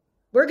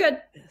 We're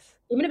good. Yes.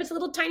 Even if it's a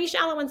little tiny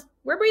shallow ones,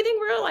 we're breathing,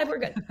 we're alive, we're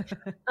good.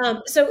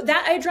 So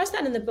that I address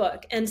that in the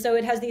book. And so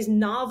it has this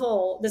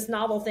novel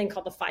thing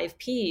called the 5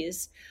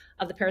 Ps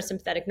of the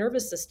parasympathetic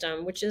nervous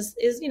system, which is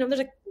there's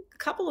a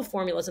couple of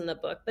formulas in the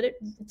book, but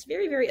it's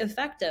very, very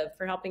effective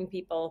for helping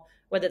people,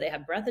 whether they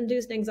have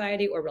breath-induced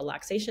anxiety or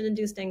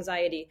relaxation-induced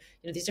anxiety,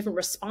 these different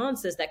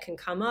responses that can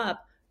come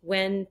up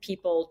when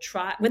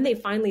when they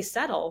finally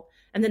settle,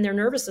 and then their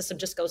nervous system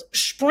just goes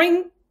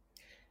spring,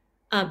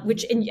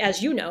 which,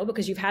 as you know,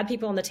 because you've had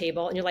people on the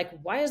table and you're like,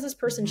 why is this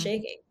person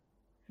shaking?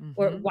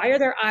 Or why are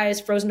their eyes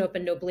frozen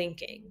open, no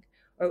blinking?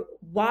 Or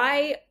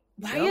why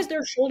is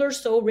their shoulder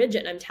so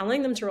rigid? I'm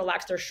telling them to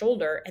relax their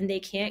shoulder and they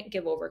can't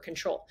give over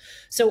control.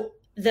 So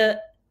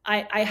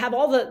I have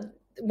all the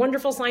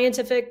wonderful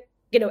scientific,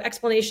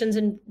 explanations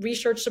and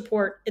research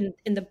support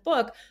in the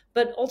book,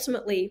 but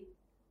ultimately,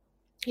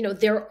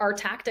 there are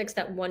tactics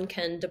that one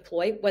can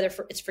deploy, whether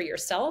it's for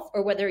yourself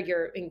or whether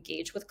you're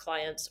engaged with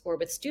clients or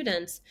with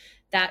students,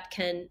 that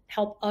can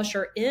help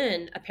usher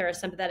in a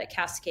parasympathetic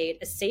cascade,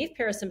 a safe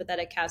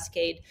parasympathetic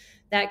cascade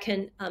that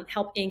can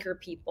help anchor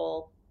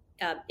people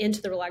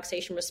into the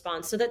relaxation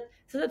response, so that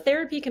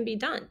therapy can be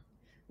done,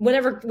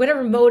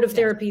 whatever mode of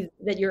therapy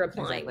that you're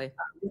applying with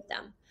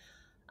them.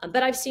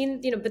 But I've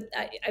seen,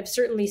 I've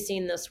certainly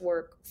seen this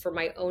work for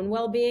my own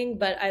well-being,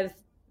 but I've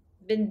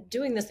been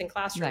doing this in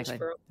classrooms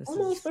for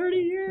almost 30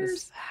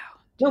 years.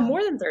 No,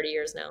 more than 30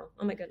 years now.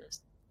 Oh my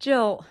goodness.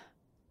 Jill,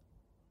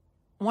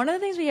 one of the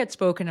things we had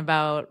spoken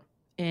about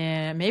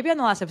maybe on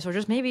the last episode,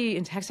 just maybe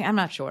in texting, I'm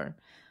not sure,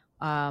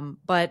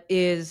 but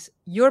is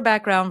your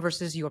background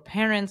versus your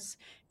parents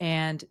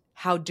and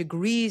how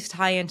degrees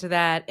tie into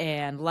that,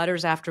 and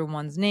letters after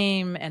one's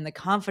name and the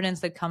confidence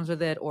that comes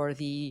with it, or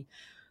the,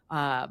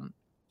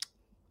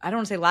 I don't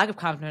want to say lack of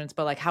confidence,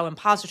 but like how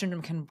imposter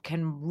syndrome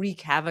can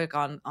wreak havoc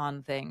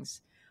on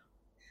things.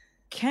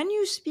 Can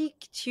you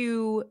speak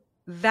to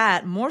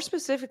that more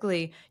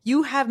specifically?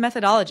 You have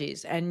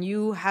methodologies and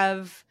you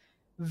have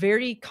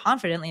very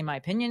confidently, in my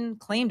opinion,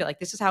 claimed it. Like,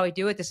 this is how I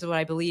do it. This is what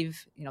I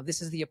believe,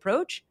 this is the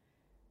approach.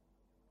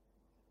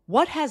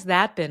 What has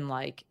that been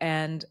like?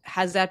 And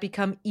has that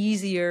become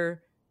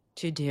easier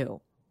to do?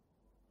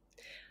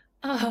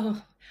 Yeah.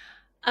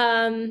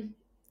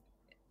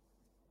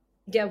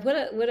 What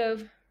a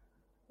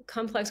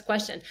complex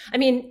question. I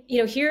mean,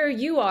 here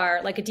you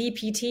are, like a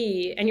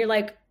DPT, and you're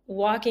like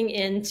walking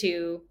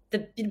into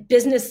the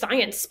business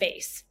science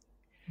space,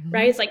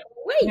 right? It's like,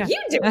 what are you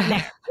doing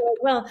there?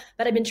 Well,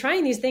 but I've been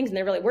trying these things and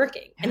they're really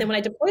working. And then when I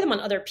deploy them on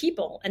other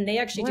people and they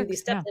actually do these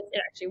steps,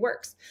 it actually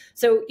works.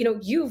 So,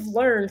 you've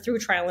learned through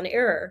trial and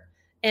error,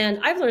 and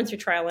I've learned through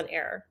trial and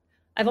error.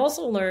 I've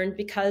also learned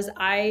because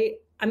I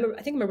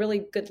think I'm a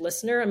really good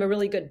listener. I'm a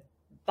really good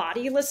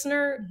body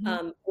listener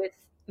with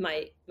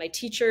my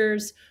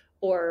teachers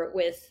or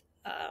with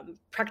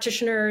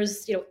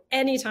practitioners.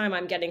 Anytime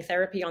I'm getting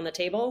therapy on the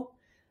table,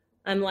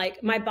 I'm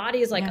like, my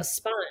body is like a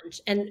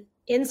sponge, and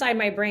inside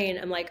my brain,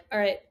 I'm like, all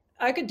right,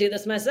 I could do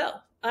this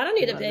myself. I don't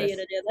need to pay you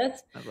to do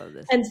this. I love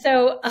this. And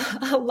so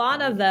a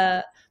lot of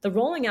the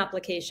rolling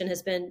application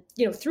has been,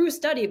 through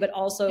study, but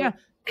also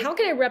how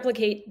can I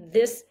replicate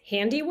this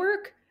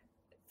handiwork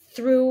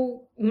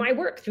through my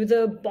work, through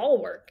the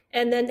ball work?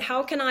 And then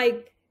how can I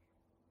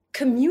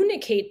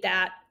communicate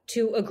that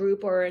to a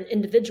group or an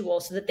individual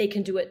so that they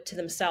can do it to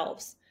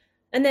themselves?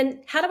 And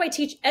then how do I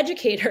teach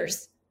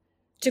educators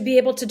to be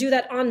able to do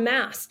that en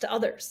masse to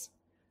others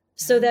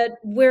so that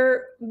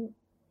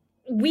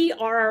we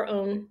are our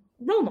own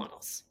role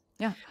models?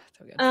 Yeah.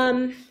 So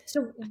good.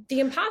 So the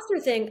imposter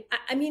thing,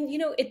 I mean,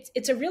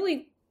 it's a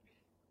really,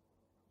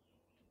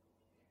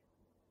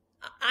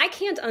 I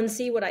can't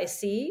unsee what I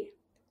see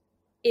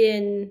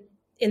in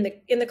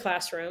the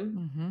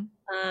classroom.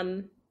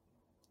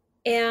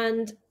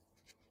 And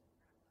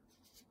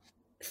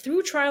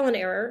through trial and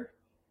error,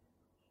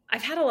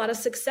 I've had a lot of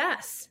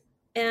success.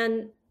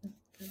 And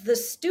the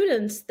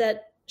students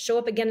that show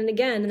up again and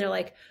again, and they're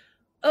like,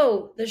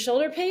 oh, the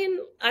shoulder pain?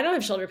 I don't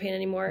have shoulder pain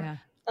anymore. Yeah.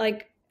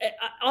 Like,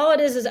 all it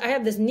is I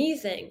have this knee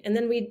thing. And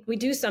then we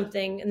do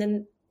something. And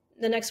then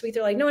the next week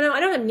they're like, no, I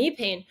don't have knee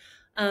pain.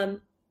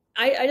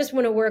 I just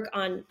want to work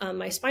on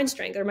my spine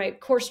strength or my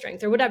core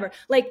strength or whatever.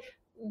 Like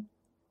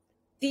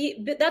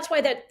that's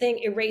why that thing,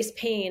 erase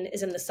pain,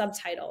 is in the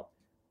subtitle.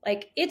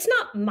 Like, it's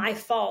not my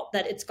fault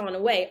that it's gone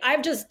away.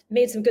 I've just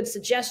made some good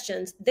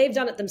suggestions. They've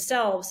done it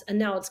themselves, and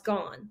now it's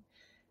gone.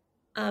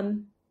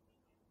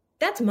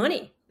 That's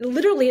money.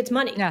 Literally, it's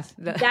money. Yes.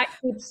 That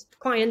keeps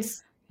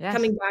clients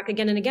coming back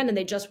again and again, and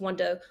they just want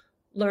to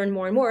learn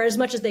more and more, as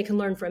much as they can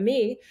learn from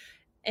me,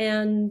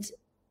 and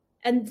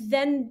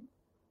then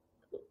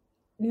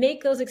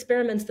make those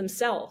experiments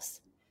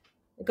themselves.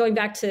 Going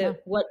back to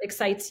what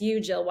excites you,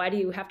 Jill, why do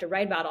you have to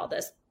write about all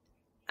this?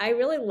 I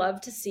really love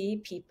to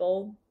see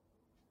people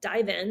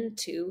dive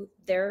into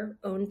their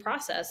own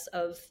process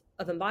of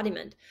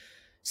embodiment.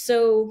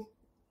 So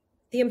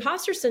the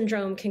imposter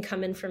syndrome can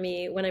come in for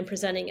me when I'm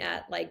presenting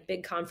at like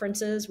big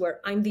conferences where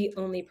I'm the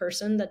only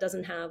person that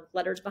doesn't have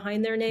letters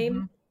behind their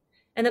name.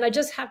 And then I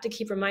just have to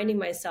keep reminding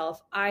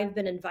myself, I've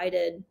been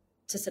invited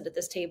to sit at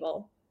this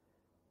table.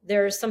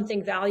 There's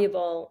something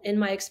valuable in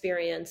my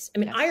experience. I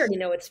mean, I already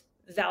know it's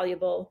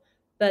valuable,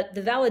 but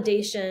the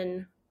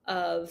validation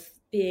of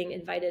being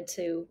invited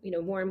to,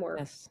 more and more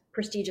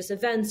prestigious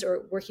events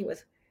or working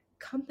with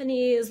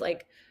companies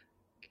like,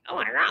 oh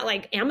my God,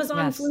 like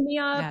Amazon flew me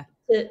up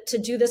to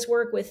do this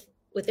work with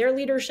their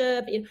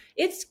leadership.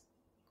 It's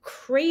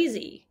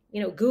crazy.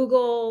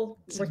 Google,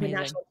 working with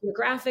National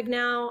Geographic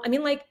now. I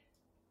mean, like,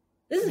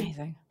 this is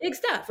big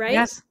stuff,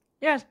 right?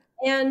 Yes.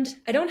 And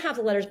I don't have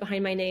the letters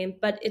behind my name,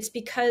 but it's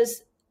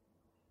because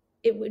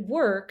it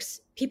works.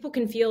 People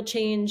can feel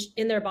change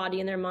in their body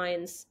and their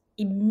minds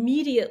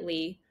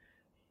immediately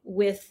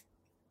with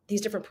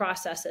these different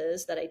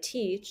processes that I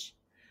teach.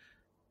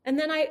 And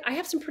then I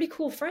have some pretty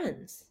cool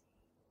friends.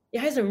 I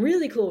have some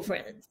really cool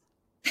friends.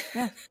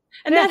 Yeah.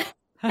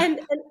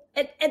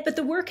 But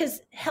the work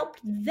has helped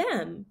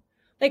them.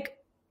 Like,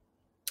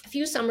 a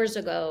few summers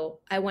ago,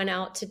 I went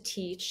out to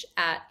teach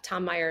at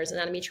Tom Meyer's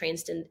Anatomy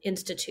Trains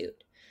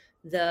Institute.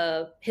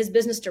 His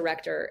business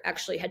director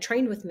actually had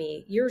trained with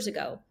me years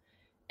ago,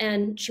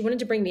 and she wanted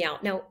to bring me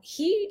out. Now,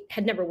 he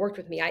had never worked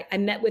with me. I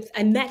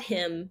met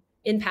him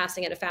in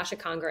passing at a fascia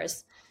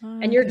congress.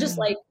 And you're just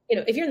like,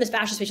 if you're in this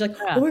fascia space, you're like,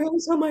 oh my God,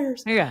 it's Tom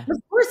Meyer's. Yeah.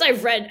 Of course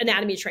I've read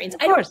Anatomy Trains.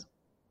 I don't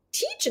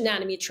teach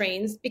Anatomy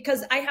Trains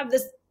because I have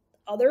this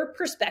other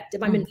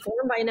perspective. I'm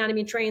informed by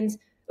Anatomy Trains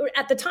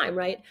at the time,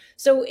 right?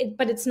 So,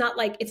 but it's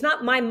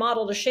not my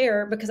model to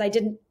share because I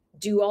didn't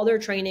do all their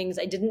trainings.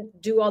 I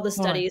didn't do all the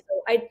studies.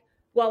 So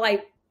while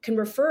I can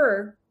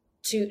refer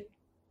to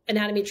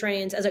Anatomy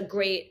Trains as a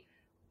great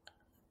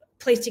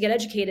place to get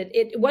educated,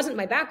 it wasn't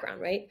my background,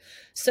 right?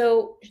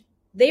 So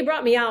they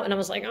brought me out and I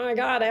was like, oh my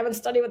God, I haven't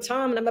studied with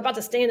Tom and I'm about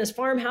to stay in his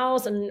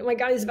farmhouse. And oh my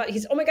God,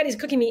 he's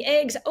cooking me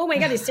eggs. Oh my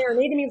God, he's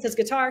serenading me with his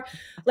guitar.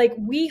 Like,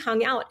 we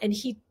hung out and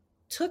he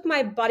took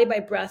my body by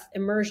breath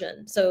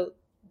immersion. So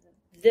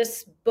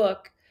this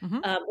book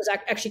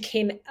actually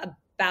came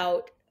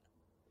about,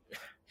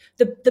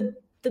 the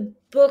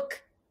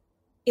book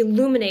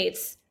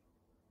illuminates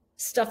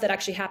stuff that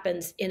actually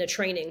happens in a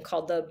training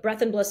called the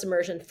Breath and Bliss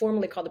Immersion,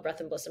 formerly called the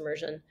Breath and Bliss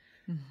Immersion.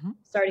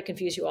 Sorry to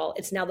confuse you all.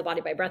 It's now the Body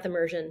by Breath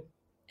Immersion,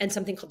 and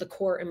something called the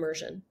Core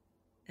Immersion.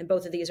 And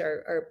both of these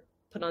are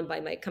put on by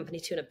my company,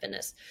 Tune Up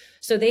Fitness.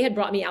 So they had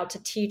brought me out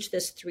to teach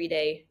this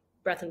 3-day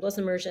Breath and Bliss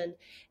Immersion.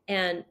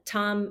 And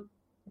Tom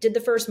did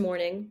the first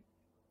morning,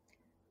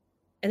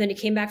 and then he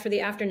came back for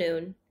the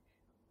afternoon,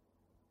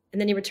 and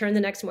then he returned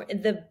the next morning.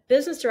 And the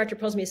business director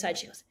pulls me aside.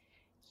 She goes,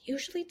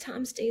 usually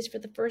Tom stays for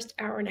the first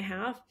hour and a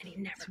half, and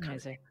he never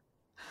comes back.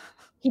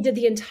 He did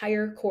the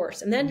entire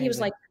course. And then he was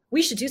like,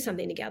 we should do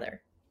something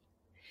together.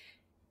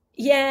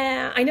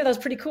 Yeah, I know, that was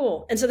pretty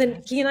cool. And so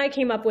then he and I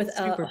came up with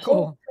a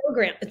whole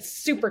program. It's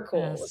super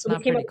cool. Yeah, it's So we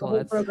not came pretty up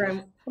with cool. a whole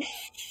program.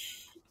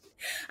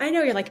 I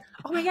know, you're like,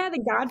 oh my God, the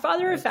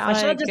Godfather of It's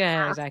fashion. like, Just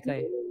yeah,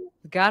 exactly.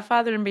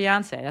 Godfather and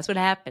Beyonce. That's what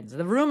happens.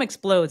 The room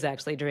explodes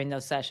actually during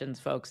those sessions,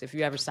 folks. If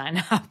you ever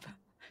sign up,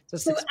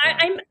 just So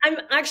explode. I'm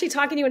actually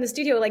talking to you in the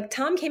studio. Like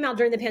Tom came out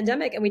during the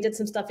pandemic, and we did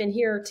some stuff in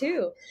here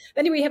too.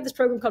 But anyway, we have this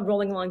program called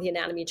Rolling Along the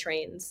Anatomy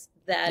Trains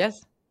that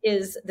Yes.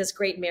 is this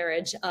great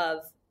marriage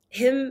of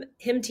him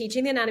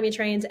teaching the anatomy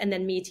trains and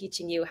then me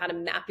teaching you how to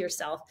map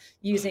yourself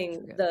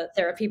using the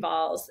therapy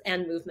balls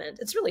and movement.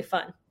 It's really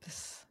fun.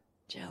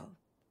 Jill,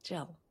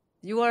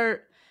 you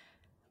are.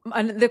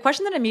 And the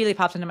question that immediately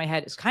pops into my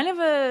head is kind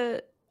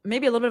of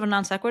maybe a little bit of a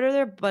non sequitur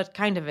there, but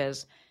kind of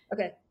is.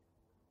 Okay.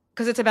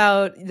 Because it's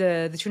about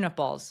the tune-up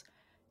balls.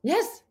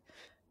 Yes.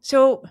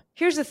 So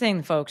here's the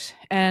thing, folks,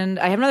 and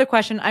I have another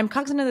question. I'm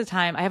cognizant of the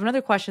time. I have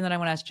another question that I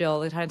want to ask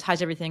Jill. It kind of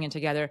ties everything in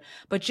together.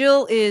 But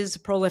Jill is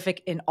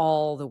prolific in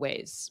all the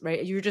ways,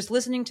 right? You're just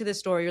listening to this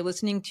story. You're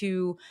listening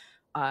to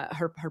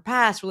her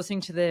past. You're listening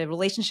to the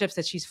relationships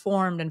that she's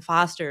formed and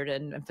fostered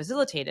and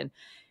facilitated,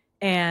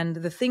 and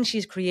the things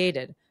she's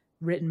created.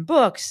 Written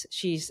books.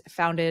 She's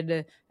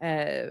founded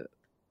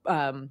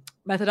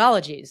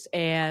methodologies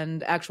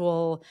and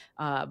actual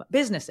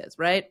businesses,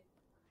 right?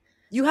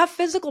 You have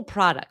physical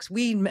products.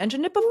 We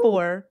mentioned it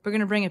before. We're going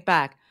to bring it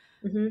back.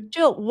 Mm-hmm.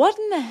 Jill, what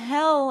in the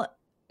hell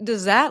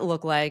does that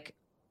look like?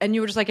 And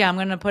you were just like, yeah, I'm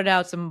going to put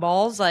out some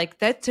balls. Like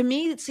that, to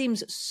me, it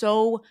seems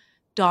so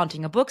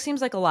daunting. A book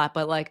seems like a lot,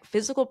 but like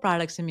physical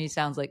products to me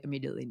sounds like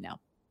immediately no.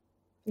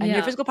 And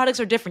your physical products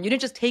are different. You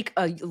didn't just take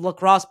a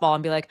lacrosse ball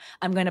and be like,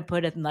 I'm going to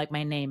put it like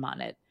my name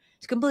on it.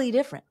 It's completely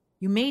different.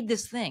 You made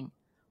this thing.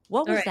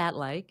 What was that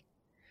like?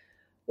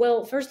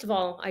 Well, first of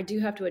all, I do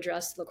have to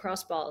address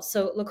lacrosse balls.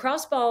 So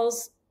lacrosse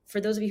balls, for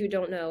those of you who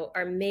don't know,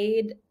 are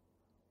made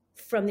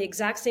from the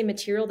exact same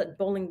material that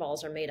bowling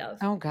balls are made of.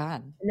 Oh,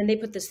 God. And then they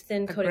put this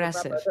thin coating of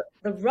rubber.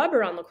 The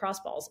rubber on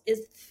lacrosse balls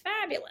is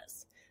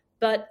fabulous.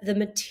 But the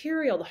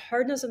material, the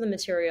hardness of the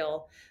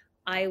material,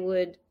 I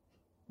would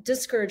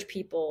discourage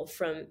people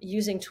from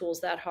using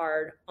tools that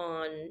hard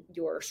on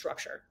your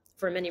structure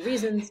for many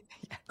reasons.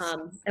 Yes.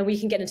 And we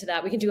can get into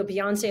that. We can do a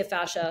Beyoncé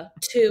fascia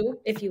too,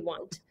 if you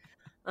want.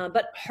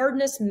 But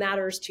hardness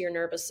matters to your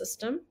nervous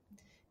system.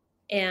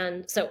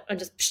 And so I'm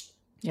just,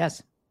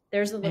 yes,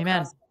 there's the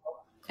lacrosse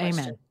ball question.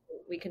 Amen.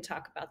 We can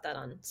talk about that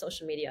on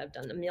social media. I've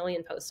done a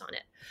million posts on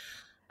it.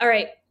 All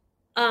right.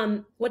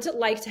 What's it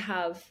like to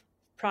have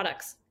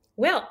products?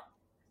 Well,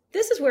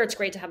 this is where it's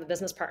great to have a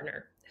business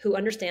partner who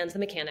understands the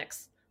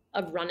mechanics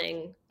of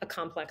running a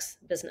complex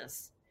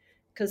business.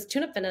 Because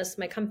Tune Up Fitness,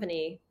 my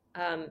company,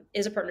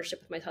 is a partnership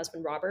with my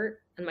husband,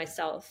 Robert, and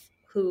myself,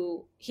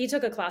 who he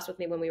took a class with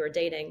me when we were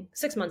dating,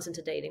 6 months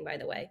into dating, by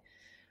the way,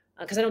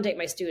 because I don't date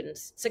my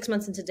students. 6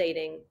 months into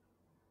dating,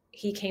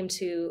 he came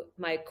to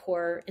my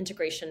core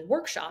integration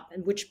workshop,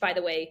 in which, by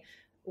the way,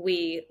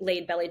 we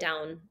laid belly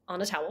down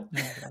on a towel.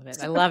 I love it.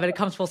 I love it. It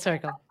comes full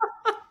circle.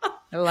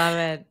 I love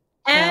it.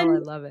 And, I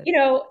love it. You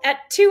know,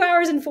 at 2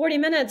 hours and 40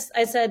 minutes,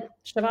 I said,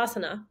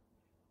 Shavasana.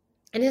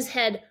 And his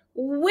head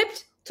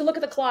whipped to look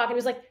at the clock. And he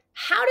was like,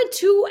 how did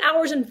 2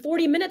 hours and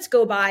 40 minutes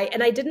go by?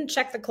 And I didn't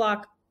check the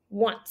clock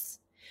once.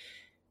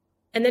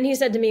 And then he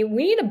said to me,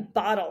 we need to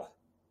bottle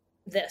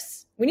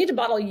this. We need to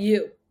bottle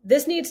you.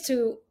 This needs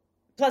to,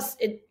 plus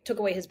it took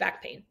away his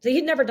back pain. So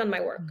he'd never done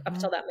my work up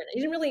until that minute. He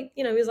didn't really,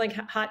 he was like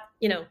hot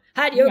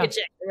yoga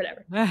chick or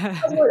whatever. I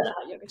was more than a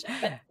hot yoga chick.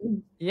 But.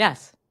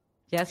 Yes,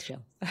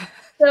 Jill.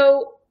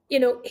 So,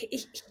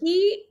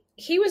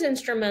 he was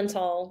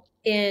instrumental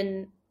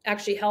in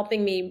actually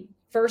helping me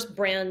first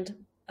brand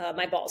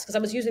my balls, because I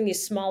was using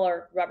these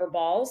smaller rubber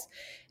balls,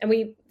 and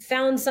we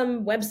found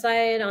some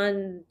website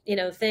on,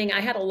 thing.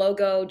 I had a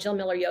logo. Jill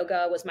Miller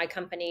Yoga was my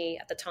company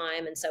at the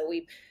time. And so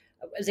I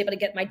was able to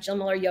get my Jill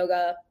Miller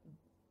Yoga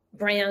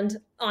brand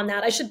on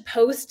that. I should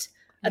post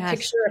a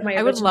picture of my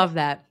I would love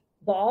that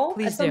ball.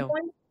 Please at some do.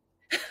 point.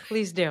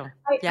 Please do.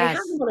 I have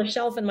them on a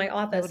shelf in my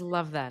office. I would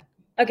love that.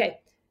 Okay.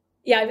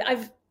 Yeah.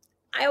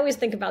 I always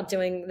think about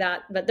doing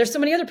that, but there's so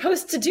many other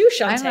posts to do,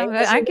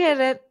 Shantae. I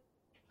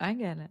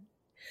get it.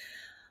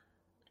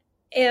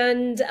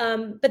 And,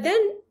 but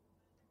then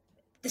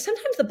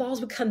sometimes the balls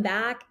would come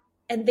back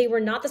and they were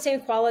not the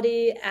same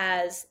quality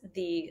as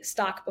the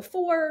stock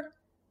before.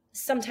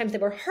 Sometimes they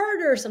were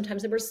harder.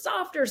 Sometimes they were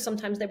softer.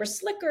 Sometimes they were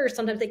slicker.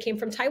 Sometimes they came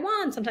from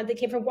Taiwan. Sometimes they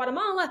came from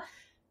Guatemala.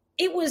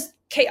 It was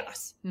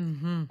chaos.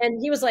 Mm-hmm.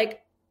 And he was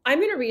like, I'm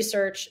going to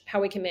research how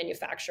we can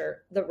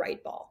manufacture the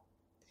right ball.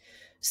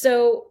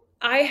 So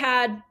I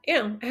had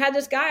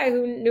this guy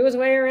who knew his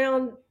way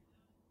around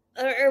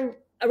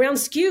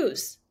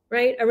SKUs,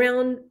 right?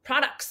 Around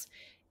products.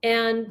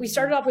 And we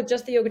started off with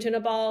just the Yoga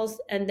Tune-Up balls.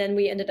 And then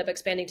we ended up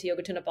expanding to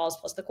Yoga Tune-Up balls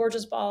plus the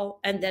Gorgeous ball.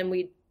 And then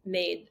we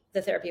made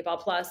the Therapy Ball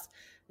Plus,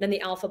 then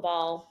the Alpha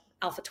Ball,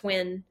 Alpha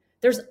Twin.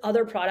 There's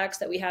other products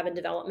that we have in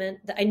development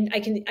that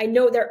I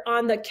know they're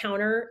on the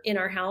counter in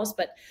our house,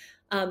 but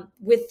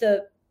with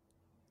the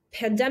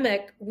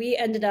pandemic, we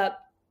ended up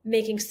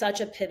making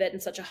such a pivot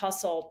and such a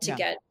hustle to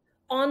get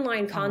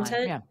online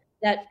content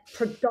that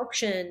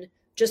production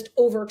just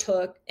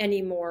overtook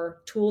any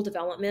more tool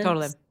development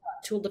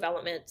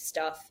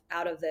stuff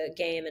out of the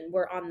game. And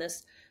we're on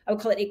this, I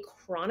would call it a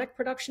chronic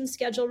production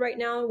schedule right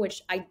now,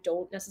 which I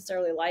don't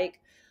necessarily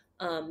like.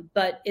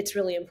 But it's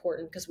really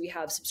important because we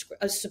have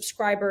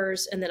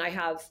subscribers. And then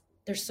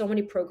there's so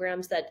many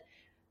programs that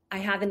I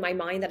have in my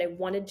mind that I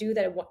want to do,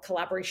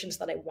 collaborations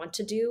that I want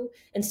to do.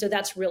 And so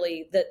that's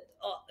really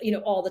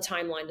all the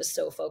timeline is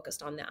so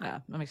focused on that. Yeah,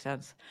 that makes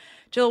sense.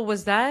 Jill,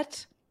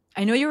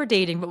 I know you were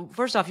dating, but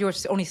first off, you were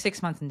only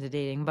 6 months into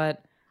dating,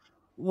 but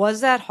was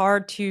that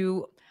hard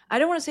to, I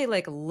don't want to say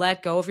like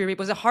let go of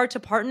was it hard to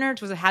partner?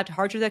 Was it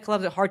hard to that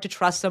club? Was it hard to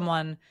trust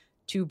someone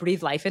to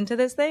breathe life into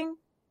this thing?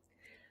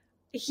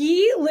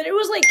 He literally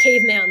was like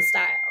caveman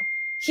style.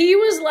 He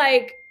was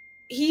like,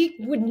 he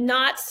would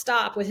not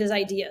stop with his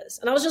ideas.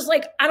 And I was just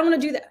like, I don't want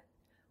to do that.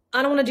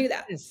 I don't want to do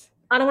that.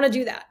 I don't want to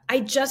do that. I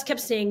just kept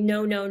saying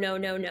no, no, no,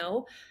 no,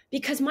 no,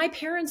 because my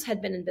parents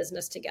had been in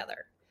business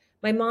together.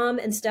 My mom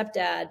and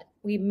stepdad,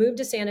 we moved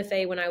to Santa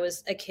Fe when I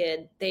was a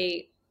kid.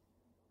 They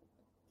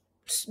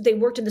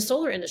worked in the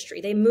solar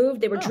industry. They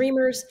were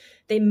dreamers.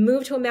 They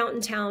moved to a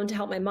mountain town to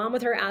help my mom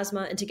with her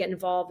asthma and to get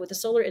involved with the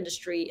solar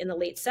industry in the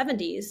late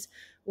 70s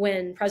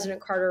when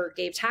President Carter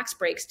gave tax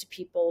breaks to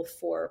people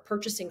for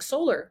purchasing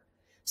solar.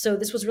 So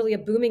this was really a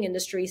booming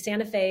industry.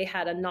 Santa Fe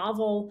had a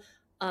novel,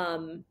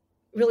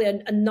 really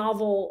a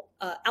novel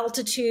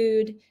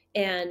altitude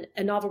and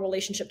a novel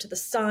relationship to the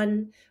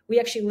sun. We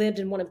actually lived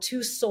in one of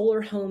 2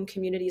 solar home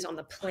communities on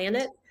the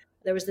planet.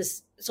 There was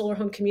this solar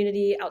home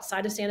community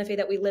outside of Santa Fe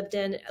that we lived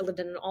in. I lived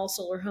in an all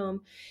solar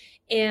home.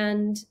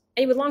 And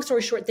anyway, long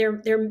story short, they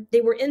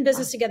were in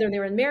business together and they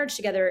were in marriage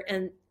together.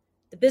 And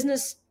the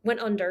business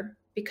went under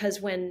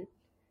because when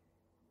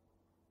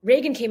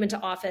Reagan came into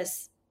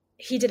office,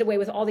 he did away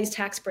with all these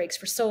tax breaks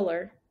for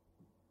solar.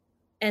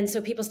 And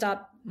so people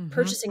stopped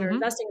purchasing or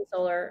investing in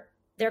solar.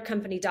 Their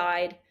company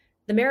died.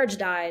 The marriage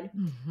died.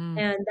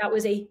 And that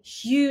was a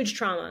huge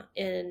trauma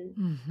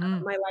in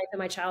my life and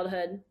my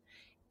childhood.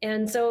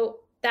 And so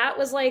that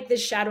was like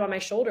this shadow on my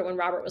shoulder when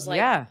Robert was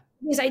like,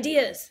 these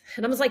ideas.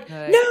 And I was like,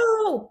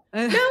 no,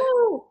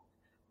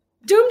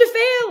 doomed to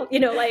fail,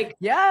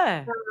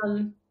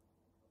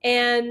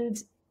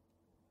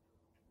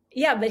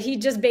 but he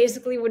just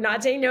basically would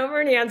not take no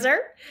for an answer.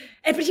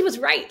 But he was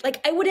right.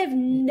 Like I would have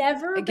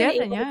never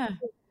been able to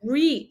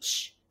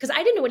reach, because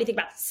I didn't know anything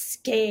about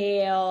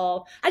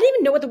scale. I didn't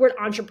even know what the word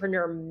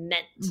entrepreneur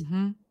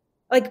meant.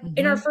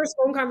 In our first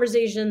phone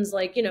conversations,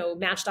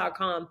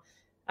 Match.com,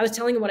 I was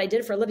telling him what I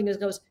did for a living. He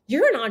goes,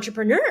 "You're an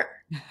entrepreneur."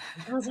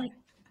 I was like,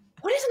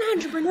 "What is an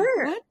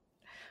entrepreneur?" What?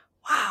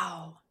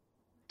 Wow.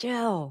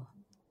 Jill.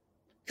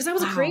 Because I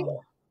was a creator.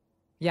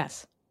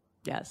 Yes.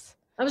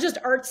 I was just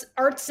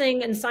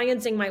artsing and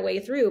sciencing my way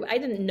through. I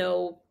didn't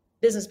know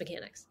business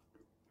mechanics.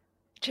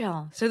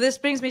 Jill. So this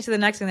brings me to the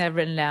next thing that I've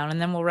written down, and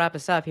then we'll wrap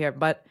us up here.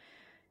 But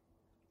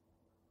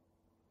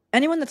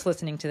anyone that's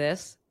listening to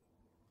this,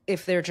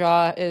 if their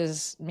jaw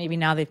is, maybe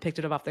now they've picked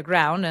it up off the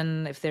ground,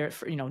 and if they're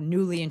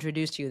newly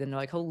introduced to you, then they're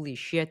like, holy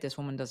shit, this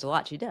woman does a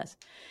lot. She does.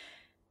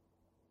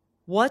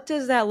 What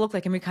does that look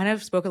like? And we kind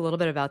of spoke a little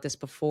bit about this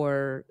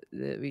before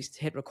we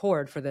hit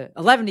record for the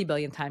 11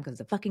 billionth time because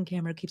the fucking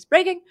camera keeps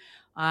breaking.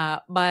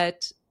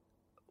 But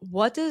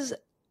what does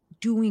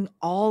doing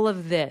all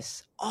of the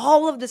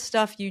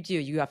stuff you do,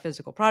 you have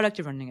physical product,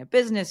 you're running a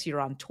business,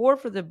 you're on tour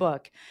for the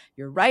book,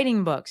 you're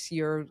writing books,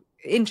 you're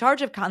in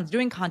charge of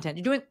doing content,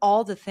 you're doing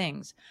all the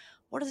things.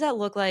 What does that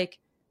look like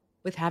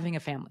with having a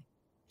family?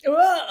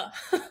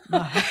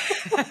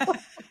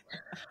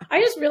 I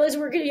just realized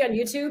we're going to be on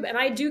YouTube, and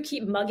I do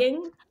keep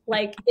mugging.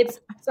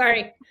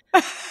 Sorry.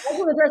 I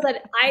want to address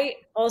that. I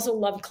also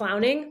love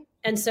clowning.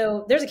 And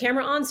so there's a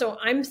camera on. So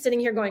I'm sitting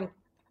here going,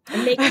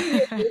 I'm making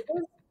these faces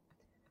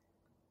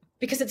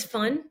because it's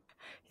fun.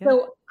 Yeah.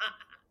 So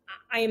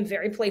I am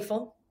very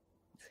playful.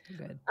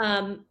 Good.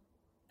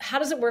 How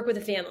does it work with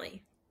a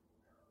family?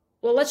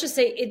 Well, let's just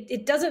say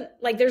it doesn't,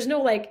 there's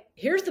no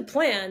here's the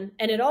plan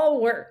and it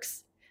all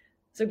works.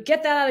 So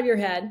get that out of your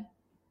head.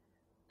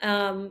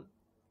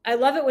 I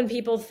love it when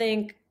people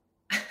think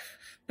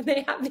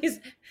they have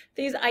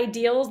these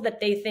ideals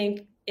that they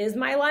think is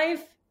my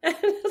life. And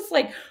it's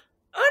like,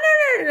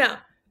 oh, no.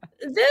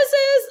 This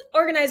is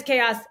organized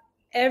chaos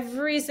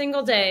every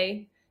single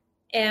day.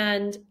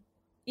 And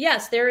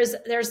yes, there's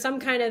some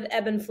kind of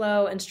ebb and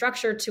flow and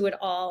structure to it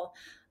all.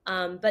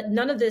 But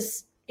none of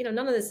this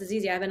is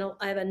easy. I have a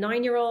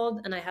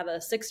 9-year-old and I have a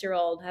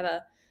 6-year-old. I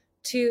have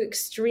two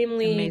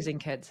extremely amazing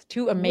kids.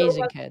 Two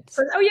amazing kids.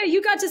 Oh yeah,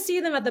 you got to see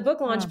them at the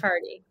book launch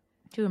party.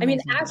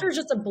 Asher's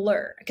just a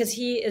blur because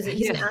he's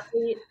an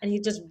athlete and he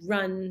just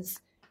runs,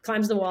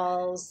 climbs the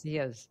walls. He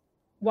is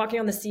walking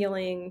on the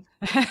ceiling.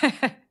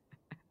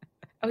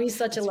 Oh, he's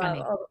such a love.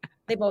 Oh,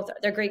 they both are.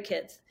 They're great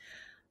kids.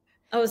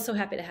 I was so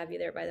happy to have you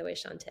there, by the way,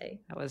 Shantae.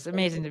 That was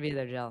amazing to be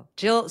there,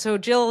 Jill. So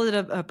Jill did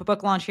a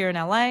book launch here in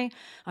LA.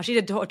 She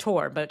did a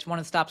tour, but one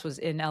of the stops was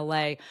in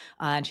LA,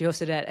 and she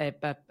hosted at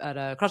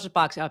a CrossFit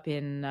Box up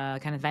in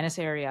kind of Venice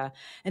area,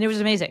 and it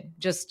was amazing.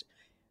 Just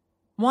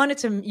one,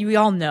 we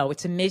all know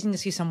it's amazing to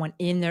see someone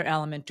in their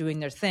element doing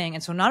their thing.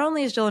 And so not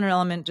only is Jill in her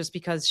element just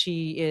because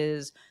she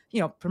is,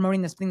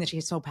 promoting this thing that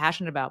she's so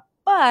passionate about,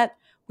 but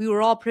we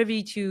were all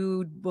privy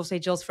to, we'll say,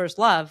 Jill's first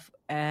love,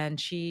 and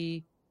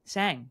she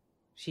sang.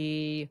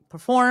 She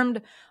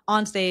performed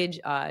on stage.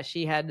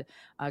 She had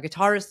a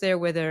guitarist there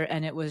with her,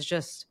 and it was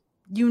just,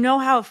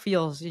 how it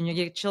feels, and you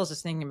get chills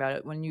just thinking about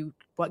it when you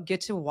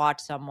get to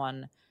watch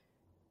someone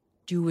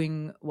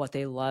doing what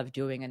they love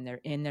doing and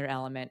they're in their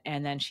element.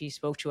 And then she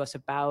spoke to us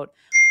about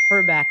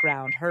her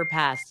background, her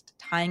past,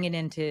 tying it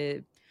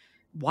into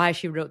why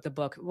she wrote the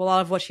book. A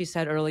lot of what she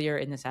said earlier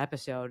in this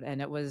episode. And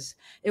it was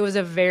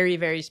a very,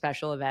 very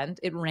special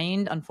event. It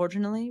rained,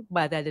 unfortunately,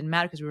 but that didn't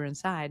matter because we were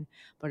inside.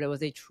 But it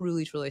was a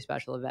truly, truly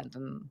special event.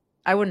 And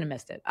I wouldn't have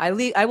missed it. I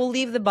will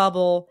leave the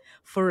bubble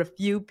for a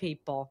few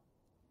people.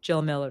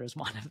 Jill Miller is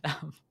one of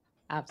them.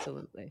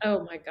 Absolutely.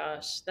 Oh my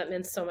gosh. That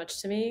meant so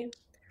much to me.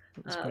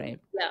 It was great.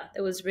 Yeah,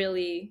 it was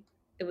really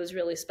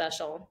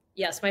special.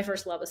 Yes, my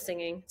first love was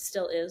singing.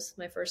 Still is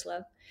my first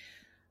love.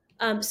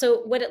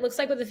 So what it looks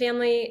like with the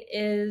family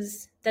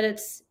is that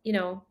it's,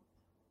 my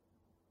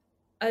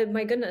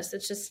goodness,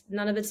 it's just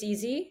none of it's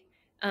easy.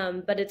 But I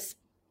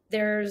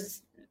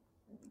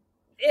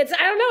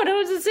don't know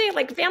what to say.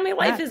 Like family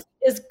life is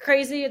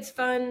crazy. It's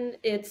fun.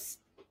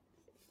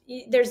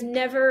 You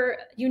never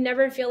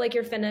feel like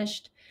you're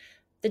finished.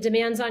 The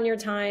demands on your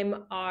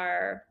time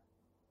are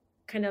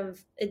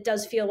it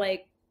does feel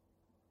like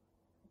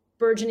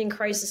burgeoning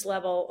crisis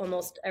level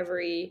almost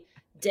every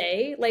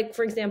day. Like,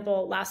 for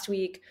example, last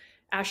week,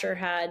 Asher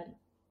had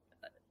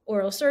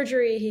oral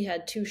surgery. He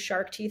had 2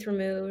 shark teeth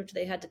removed.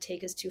 They had to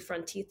take his 2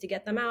 front teeth to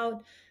get them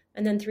out.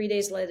 And then 3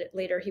 days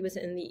later, he was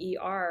in the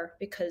ER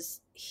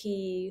because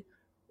he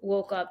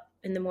woke up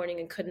in the morning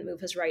and couldn't move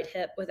his right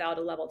hip without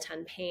a level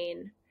 10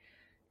 pain.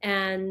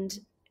 And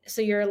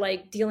so you're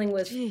like dealing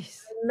with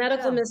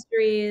medical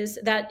mysteries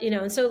that,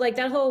 and so like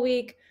that whole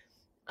week,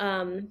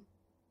 and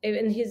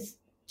he's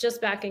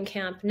just back in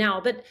camp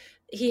now, but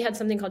he had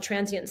something called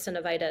transient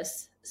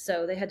synovitis.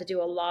 So they had to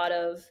do a lot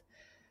of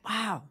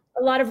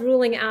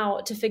ruling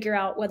out to figure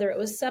out whether it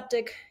was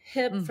septic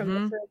hip from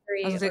the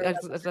surgery.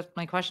 That's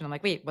my question. I'm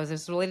like, wait, was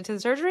this related to the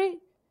surgery?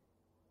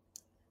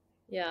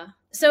 Yeah.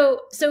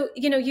 So,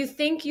 you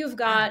think you've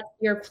got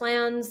your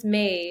plans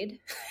made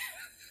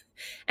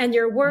and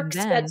your work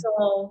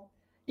schedule,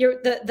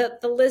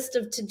 the list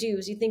of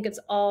to-dos, you think it's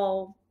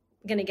all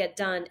going to get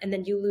done. And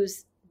then you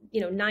lose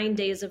 9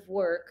 days of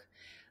work,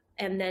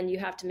 and then you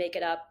have to make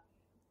it up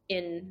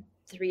in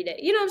 3 days.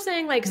 You know what I'm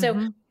saying? Like,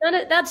 so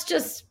that's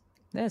just,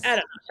 this. I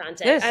don't know,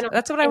 Shante.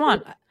 That's what I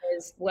want.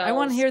 I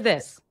want to hear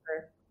this.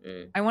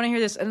 I want to hear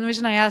this. And the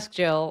reason I ask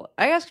Jill,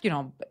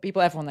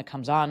 everyone that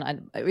comes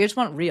on, we just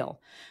want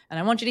real. And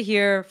I want you to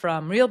hear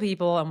from real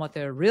people and what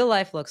their real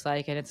life looks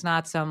like. And it's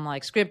not some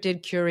like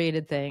scripted,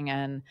 curated thing.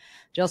 And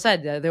Jill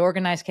said the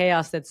organized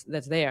chaos that's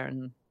there.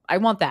 And I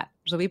want that.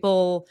 So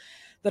people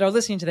that are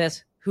listening to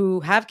this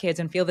who have kids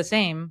and feel the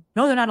same,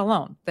 no, they're not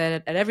alone.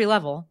 That at every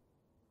level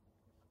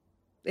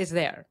is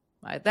there.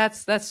 Right?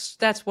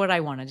 That's what I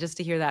wanted, just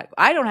to hear that.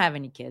 I don't have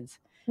any kids.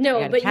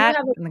 No, but cat, you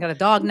have and I got a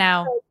dog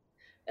now.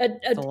 A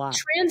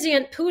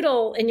transient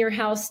poodle in your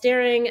house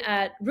staring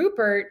at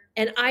Rupert,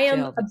 and I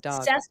am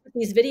obsessed with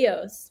these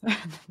videos.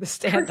 The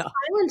stand up.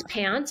 Silent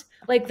pant,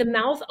 like the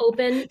mouth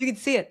open. You can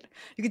see it.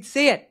 The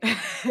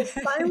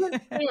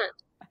silent pant.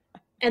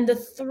 And the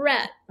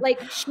threat,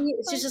 like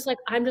she's just like,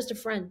 I'm just a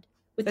friend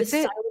with this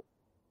silent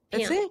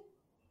pant. That's it.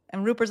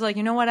 And Rupert's like,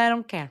 you know what? I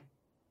don't care.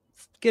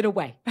 Get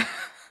away.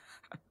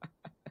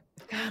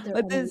 God,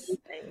 but this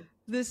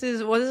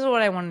is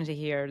what I wanted to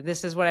hear.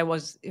 This is what I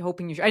was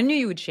hoping I knew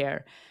you would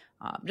share,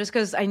 just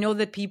because I know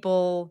that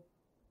people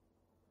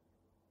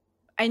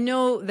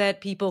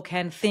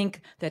can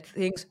think that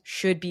things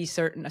should be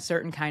a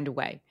certain kind of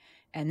way,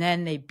 and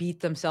then they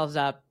beat themselves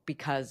up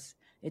because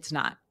it's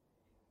not.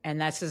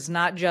 And this is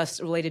not just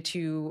related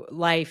to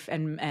life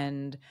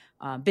and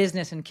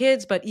business and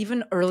kids, but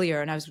even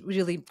earlier. And I was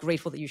really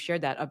grateful that you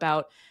shared that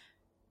about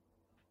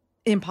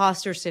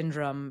imposter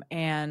syndrome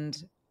and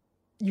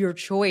your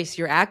choice,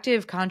 your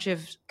active,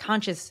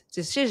 conscious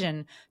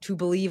decision to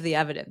believe the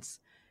evidence.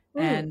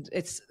 And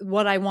it's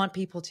what I want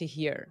people to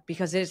hear,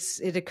 because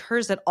it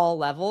occurs at all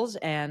levels.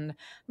 And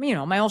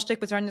my whole shtick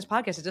with starting this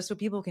podcast is just so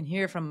people can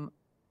hear from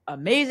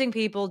amazing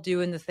people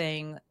doing the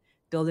thing,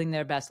 building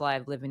their best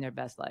life, living their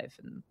best life.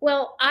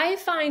 Well, I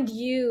find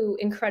you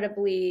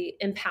incredibly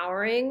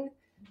empowering.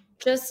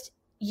 Just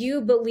you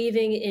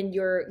believing in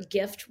your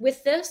gift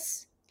with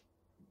this.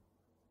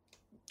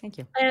 Thank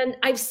you. And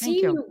I've seen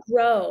you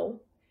grow.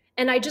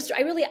 And I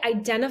really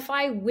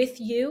identify with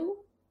you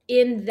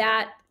in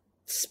that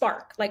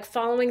spark, like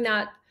following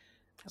that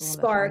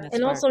spark,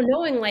 and also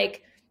knowing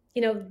like,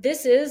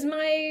 this is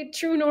my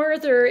true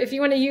north, or if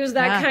you want to use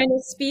that kind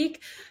of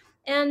speak.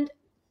 And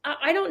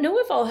I don't know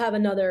if I'll have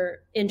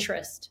another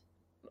interest.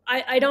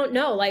 I don't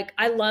know. Like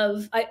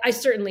I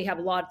certainly have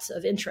lots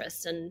of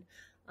interests, and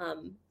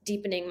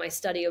deepening my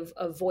study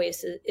of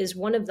voice is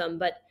one of them.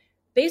 But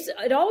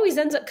basically, it always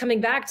ends up coming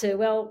back to,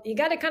 well, you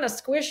got to kind of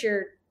squish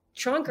your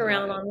trunk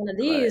around Love it. on one of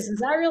Love these, it. and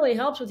that really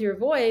helps with your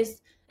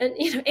voice, and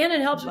and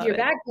it helps with Love your it.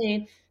 back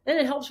pain, and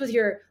it helps with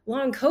your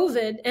long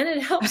COVID, and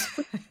it helps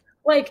with,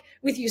 like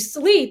with you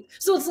sleep.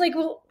 So it's like,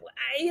 well,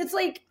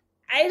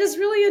 I just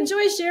really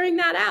enjoy sharing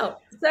that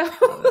out. So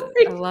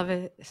I love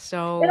it it so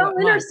all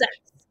much.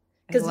 intersects I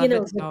because love it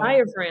the so.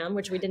 diaphragm,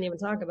 which we didn't even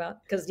talk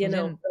about, because We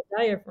didn't. the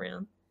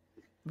diaphragm.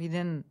 We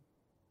didn't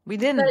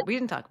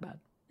talk about it.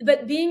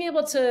 But being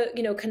able to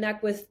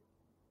connect with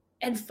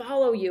and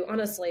follow you,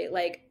 honestly,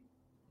 like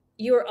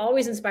you're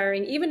always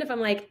inspiring. Even if I'm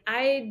like,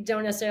 I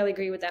don't necessarily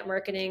agree with that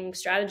marketing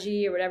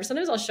strategy or whatever.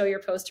 Sometimes I'll show your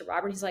post to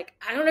Robert. He's like,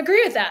 I don't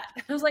agree with that.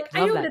 I was like,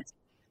 I Love know, that.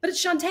 but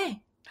it's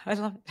Shantae. I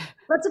love it.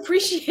 Let's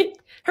appreciate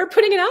her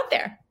putting it out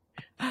there.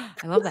 I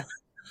love that.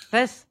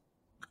 Yes.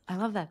 I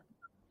love that.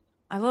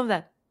 I love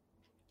that.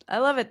 I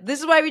love it. This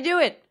is why we do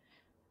it.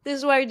 This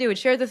is why we do it.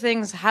 Share the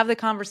things, have the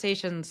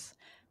conversations,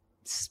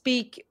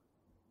 speak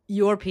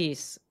your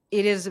piece.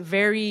 It is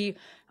very,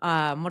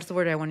 what's the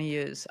word I want to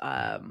use?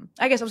 I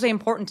guess I'll say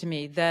important to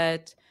me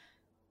that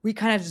we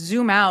kind of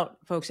zoom out,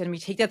 folks, and we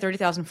take that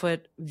 30,000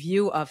 foot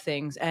view of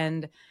things.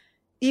 And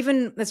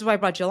even, that's why I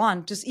brought Jill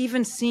on, just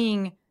even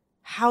seeing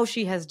how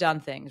she has done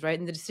things, right?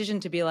 And the decision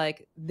to be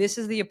like, this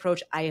is the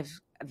approach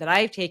that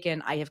I've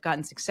taken. I have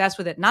gotten success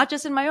with it, not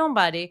just in my own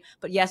body,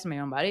 but yes, in my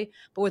own body,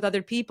 but with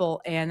other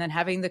people. And then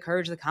having the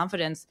courage, the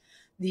confidence,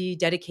 the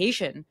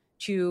dedication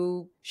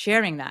to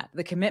sharing that,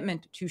 the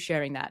commitment to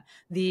sharing that.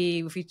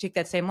 If you take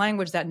that same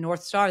language, that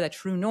North Star, that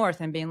true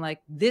North, and being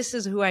like, this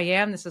is who I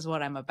am, this is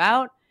what I'm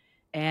about,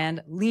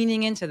 and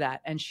leaning into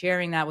that and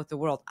sharing that with the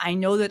world. I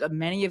know that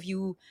many of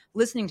you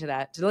listening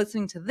to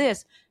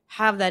this,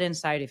 have that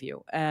inside of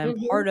you. And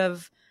part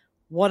of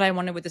what I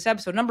wanted with this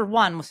episode, number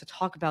one, was to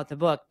talk about the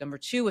book. Number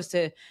two was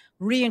to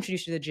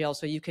reintroduce you to Jill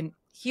so you can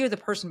hear the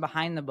person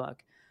behind the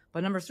book.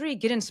 But number three,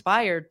 get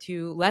inspired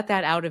to let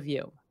that out of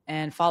you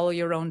and follow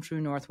your own true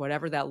north,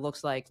 whatever that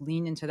looks like.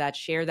 Lean into that,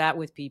 share that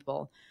with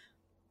people,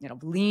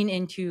 lean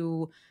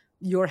into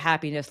your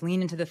happiness,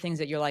 lean into the things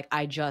that you're like,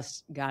 I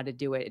just got to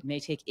do it. It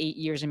may take 8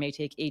 years, it may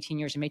take 18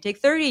 years, it may take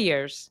 30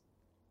 years,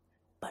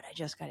 but I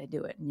just got to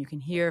do it. And you can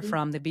hear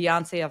from the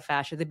Beyoncé of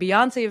fascia, the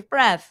Beyoncé of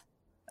breath.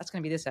 That's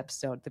going to be this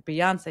episode, the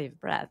Beyoncé of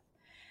breath,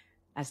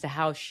 as to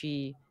how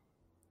she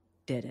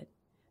did it.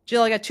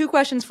 Jill, I got 2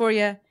 questions for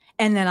you,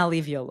 and then I'll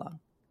leave you alone.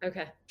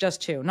 Okay.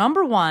 Just 2.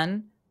 Number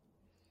 1,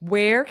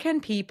 where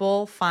can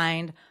people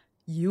find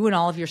you and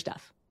all of your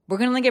stuff? We're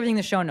going to link everything in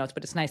the show notes,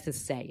 but it's nice to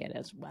say it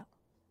as well.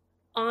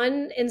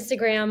 On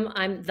Instagram,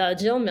 I'm the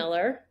Jill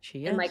Miller.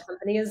 She is. And my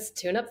company is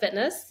Tune Up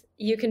Fitness.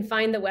 You can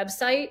find the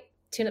website,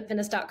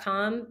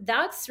 tuneupfitness.com.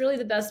 That's really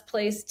the best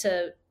place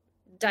to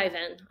dive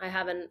in. I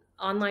have an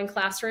online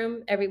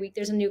classroom. Every week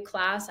there's a new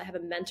class. I have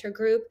a mentor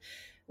group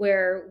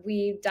where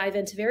we dive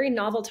into very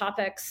novel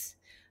topics.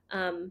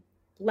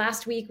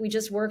 Last week we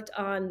just worked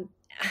on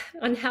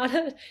how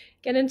to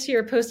get into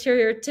your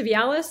posterior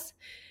tibialis,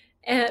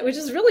 which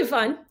is really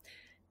fun.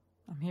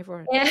 I'm here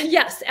for it. And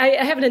yes,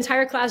 I have an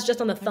entire class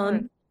just on the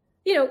thumb.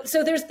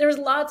 So there's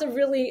lots of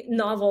really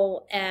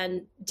novel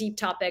and deep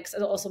topics,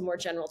 and also more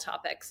general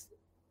topics.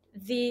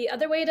 The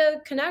other way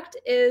to connect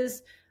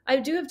is I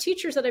do have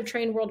teachers that I've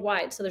trained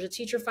worldwide. So there's a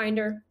teacher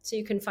finder, so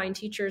you can find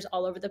teachers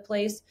all over the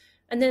place.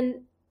 And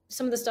then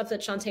some of the stuff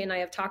that Shantae and I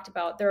have talked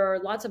about, there are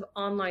lots of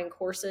online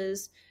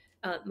courses.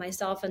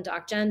 Myself and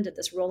Doc Jen did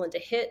this Roll Into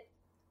Hit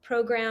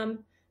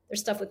program.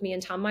 There's stuff with me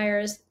and Tom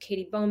Myers,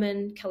 Katie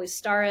Bowman, Kelly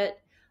Starrett.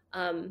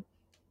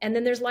 And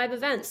then there's live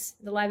events.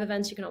 The live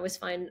events you can always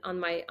find on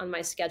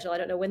my schedule. I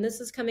don't know when this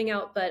is coming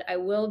out, but I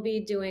will be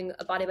doing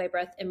a Body by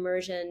Breath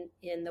immersion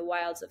in the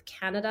wilds of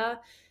Canada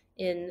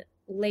in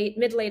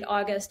mid-late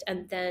August.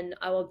 And then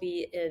I will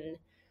be in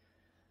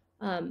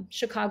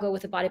Chicago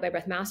with a Body by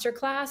Breath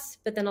masterclass.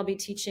 But then I'll be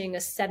teaching a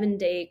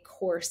 7-day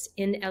course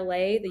in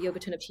LA, the Yoga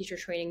Tune Up teacher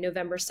training,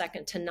 November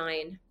 2nd to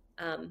 9.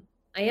 I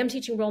am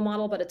teaching Role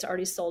Model, but it's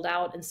already sold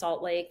out in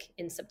Salt Lake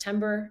in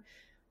September,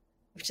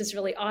 which is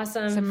really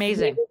awesome. It's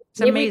amazing. It's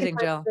Maybe amazing,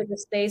 Jill. The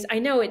space. I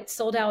know it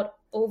sold out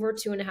over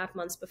 2.5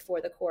 months before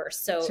the course.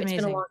 So it's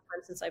been a long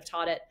time since I've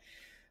taught it.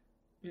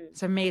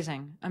 It's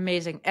amazing.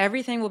 Amazing.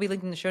 Everything will be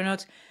linked in the show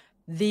notes.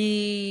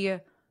 The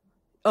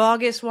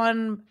August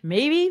one,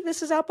 maybe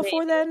this is out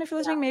before then if you're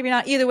listening, maybe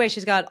not. Either way,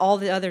 she's got all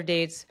the other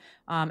dates.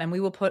 And we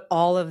will put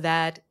all of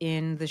that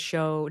in the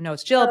show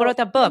notes. Jill, what about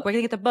that book? Where can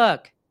you get the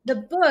book? The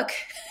book.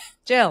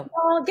 Jill.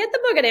 Well, get the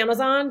book at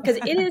Amazon because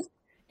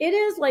it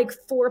is like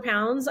 4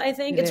 pounds, I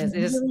think. It's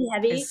really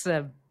heavy.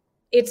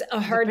 It's a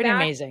hardback. Pretty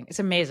amazing. It's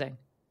amazing.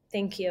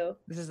 T's you.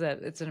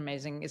 It's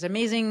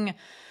amazing.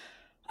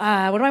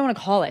 What do I want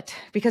to call it?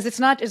 Because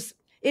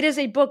it is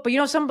a book,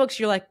 but some books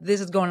you're like,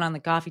 this is going on the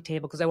coffee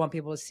table because I want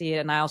people to see it.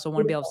 And I also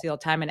want to be able to see all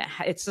the time. And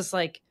it's just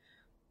like,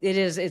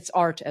 it's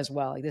art as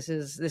well. Like this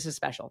is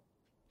special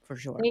for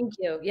sure. Thank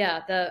you.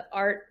 Yeah. The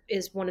art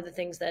is one of the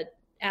things that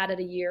added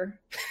a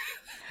year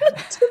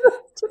to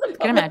the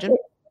Can imagine.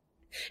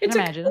 It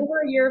took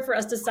over a year for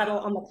us to settle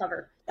on the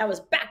cover. That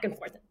was back and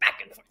forth and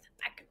back and forth and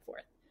back and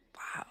forth.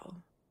 Wow.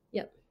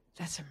 Yep.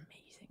 That's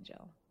amazing,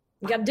 Jill.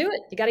 You got to do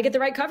it. You got to get the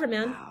right cover,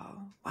 man.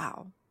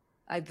 Wow.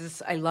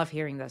 I love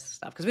hearing this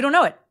stuff because we don't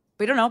know it.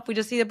 We don't know. We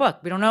just see the book.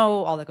 We don't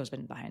know all that goes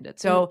behind it.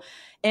 So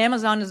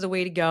Amazon is the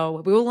way to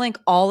go. We will link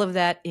all of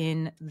that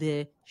in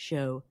the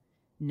show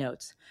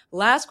notes.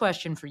 Last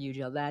question for you,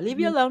 Jill. I leave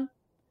you alone.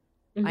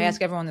 I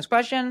ask everyone this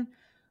question.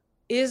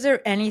 Is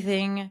there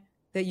anything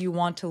that you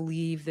want to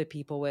leave the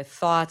people with?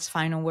 Thoughts,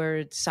 final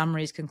words,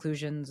 summaries,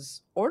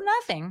 conclusions, or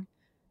nothing?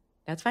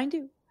 That's fine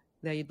too.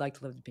 That you'd like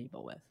to leave the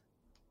people with?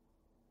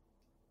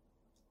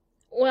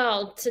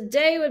 Well,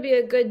 today would be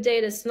a good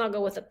day to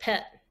snuggle with a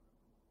pet.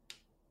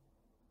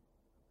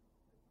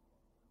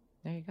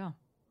 There you go.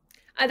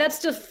 That's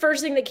the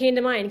first thing that came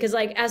to mind because,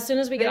 like, as soon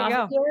as we get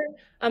off here,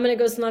 I'm gonna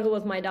go snuggle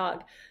with my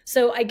dog.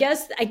 So I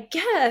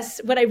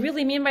guess what I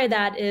really mean by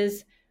that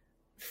is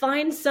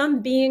find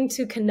some being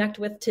to connect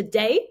with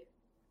today.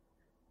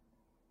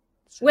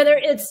 Whether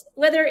it's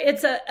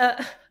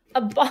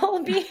a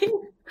ball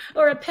being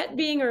or a pet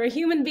being or a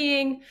human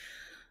being,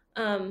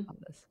 get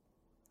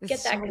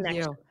that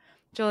connection.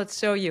 Jill, it's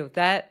so you.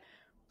 That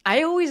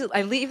I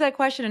leave that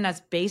question, and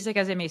as basic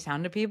as it may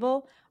sound to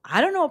people,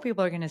 I don't know what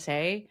people are going to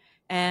say.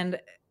 And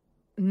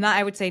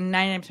I would say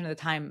 99% of the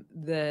time,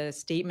 the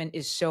statement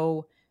is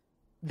so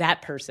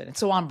that person. It's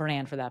so on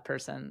brand for that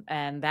person.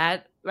 And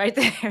that right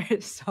there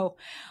is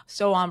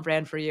so on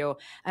brand for you.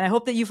 And I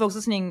hope that you folks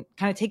listening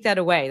kind of take that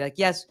away. Like,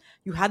 yes,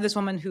 you have this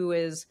woman who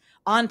is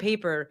on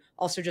paper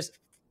also just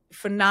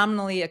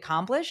phenomenally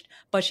accomplished,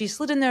 but she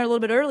slid in there a little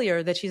bit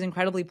earlier that she's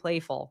incredibly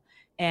playful.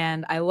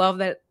 And I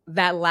love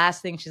that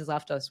last thing she's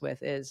left us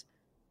with is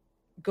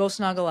go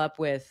snuggle up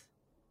with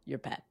your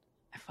pet.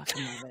 I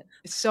fucking love it.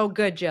 It's so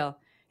good, Jill.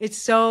 It's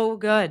so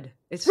good.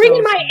 It's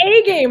bringing my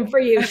A game for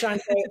you,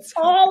 Shante.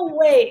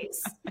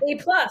 Always A+.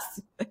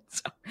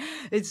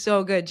 It's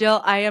so good,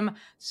 Jill. I am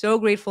so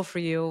grateful for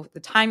you. The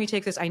time you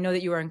take this, I know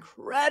that you are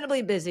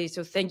incredibly busy.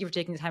 So thank you for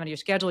taking the time out of your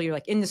schedule. You're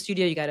like in the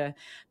studio. You got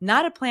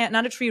not a plant,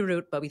 not a tree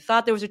root, but we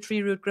thought there was a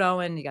tree root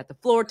growing. You got the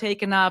floor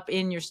taken up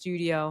in your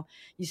studio.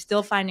 You're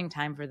still finding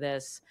time for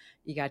this.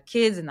 You got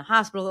kids in the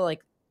hospital.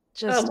 Like,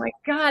 oh my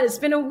God, it's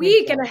been a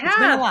week and a half. It's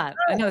been a lot.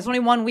 I know it's only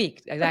 1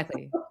 week.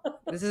 Exactly.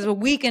 This is a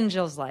week in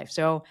Jill's life.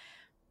 So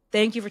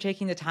thank you for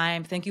taking the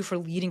time. Thank you for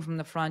leading from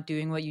the front,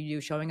 doing what you do,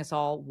 showing us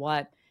all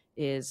what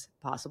is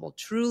possible.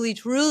 Truly,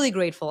 truly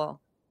grateful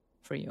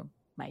for you,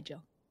 my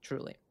Jill.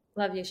 Truly.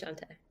 Love you,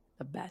 Shante.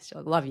 The best,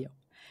 Jill. Love you.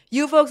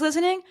 You folks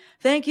listening,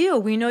 thank you.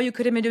 We know you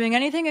could have been doing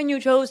anything and you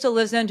chose to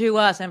listen to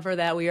us. And for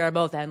that, we are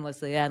both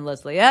endlessly,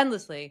 endlessly,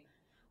 endlessly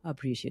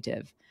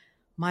appreciative.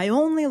 My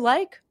only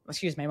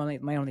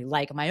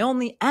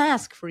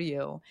ask for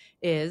you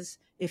is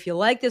if you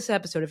like this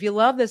episode, if you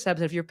love this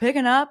episode, if you're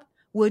picking up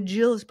what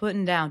Jill is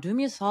putting down, do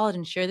me a solid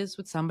and share this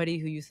with somebody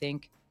who you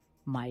think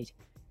might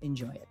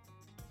enjoy it.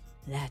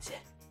 That's it.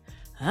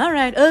 All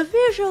right,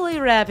 officially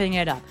wrapping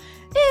it up.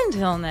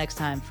 Until next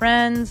time,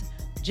 friends,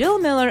 Jill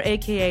Miller,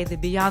 a.k.a. the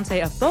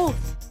Beyoncé of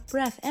both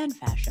breath and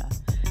fascia,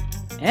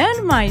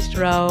 and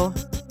Maestro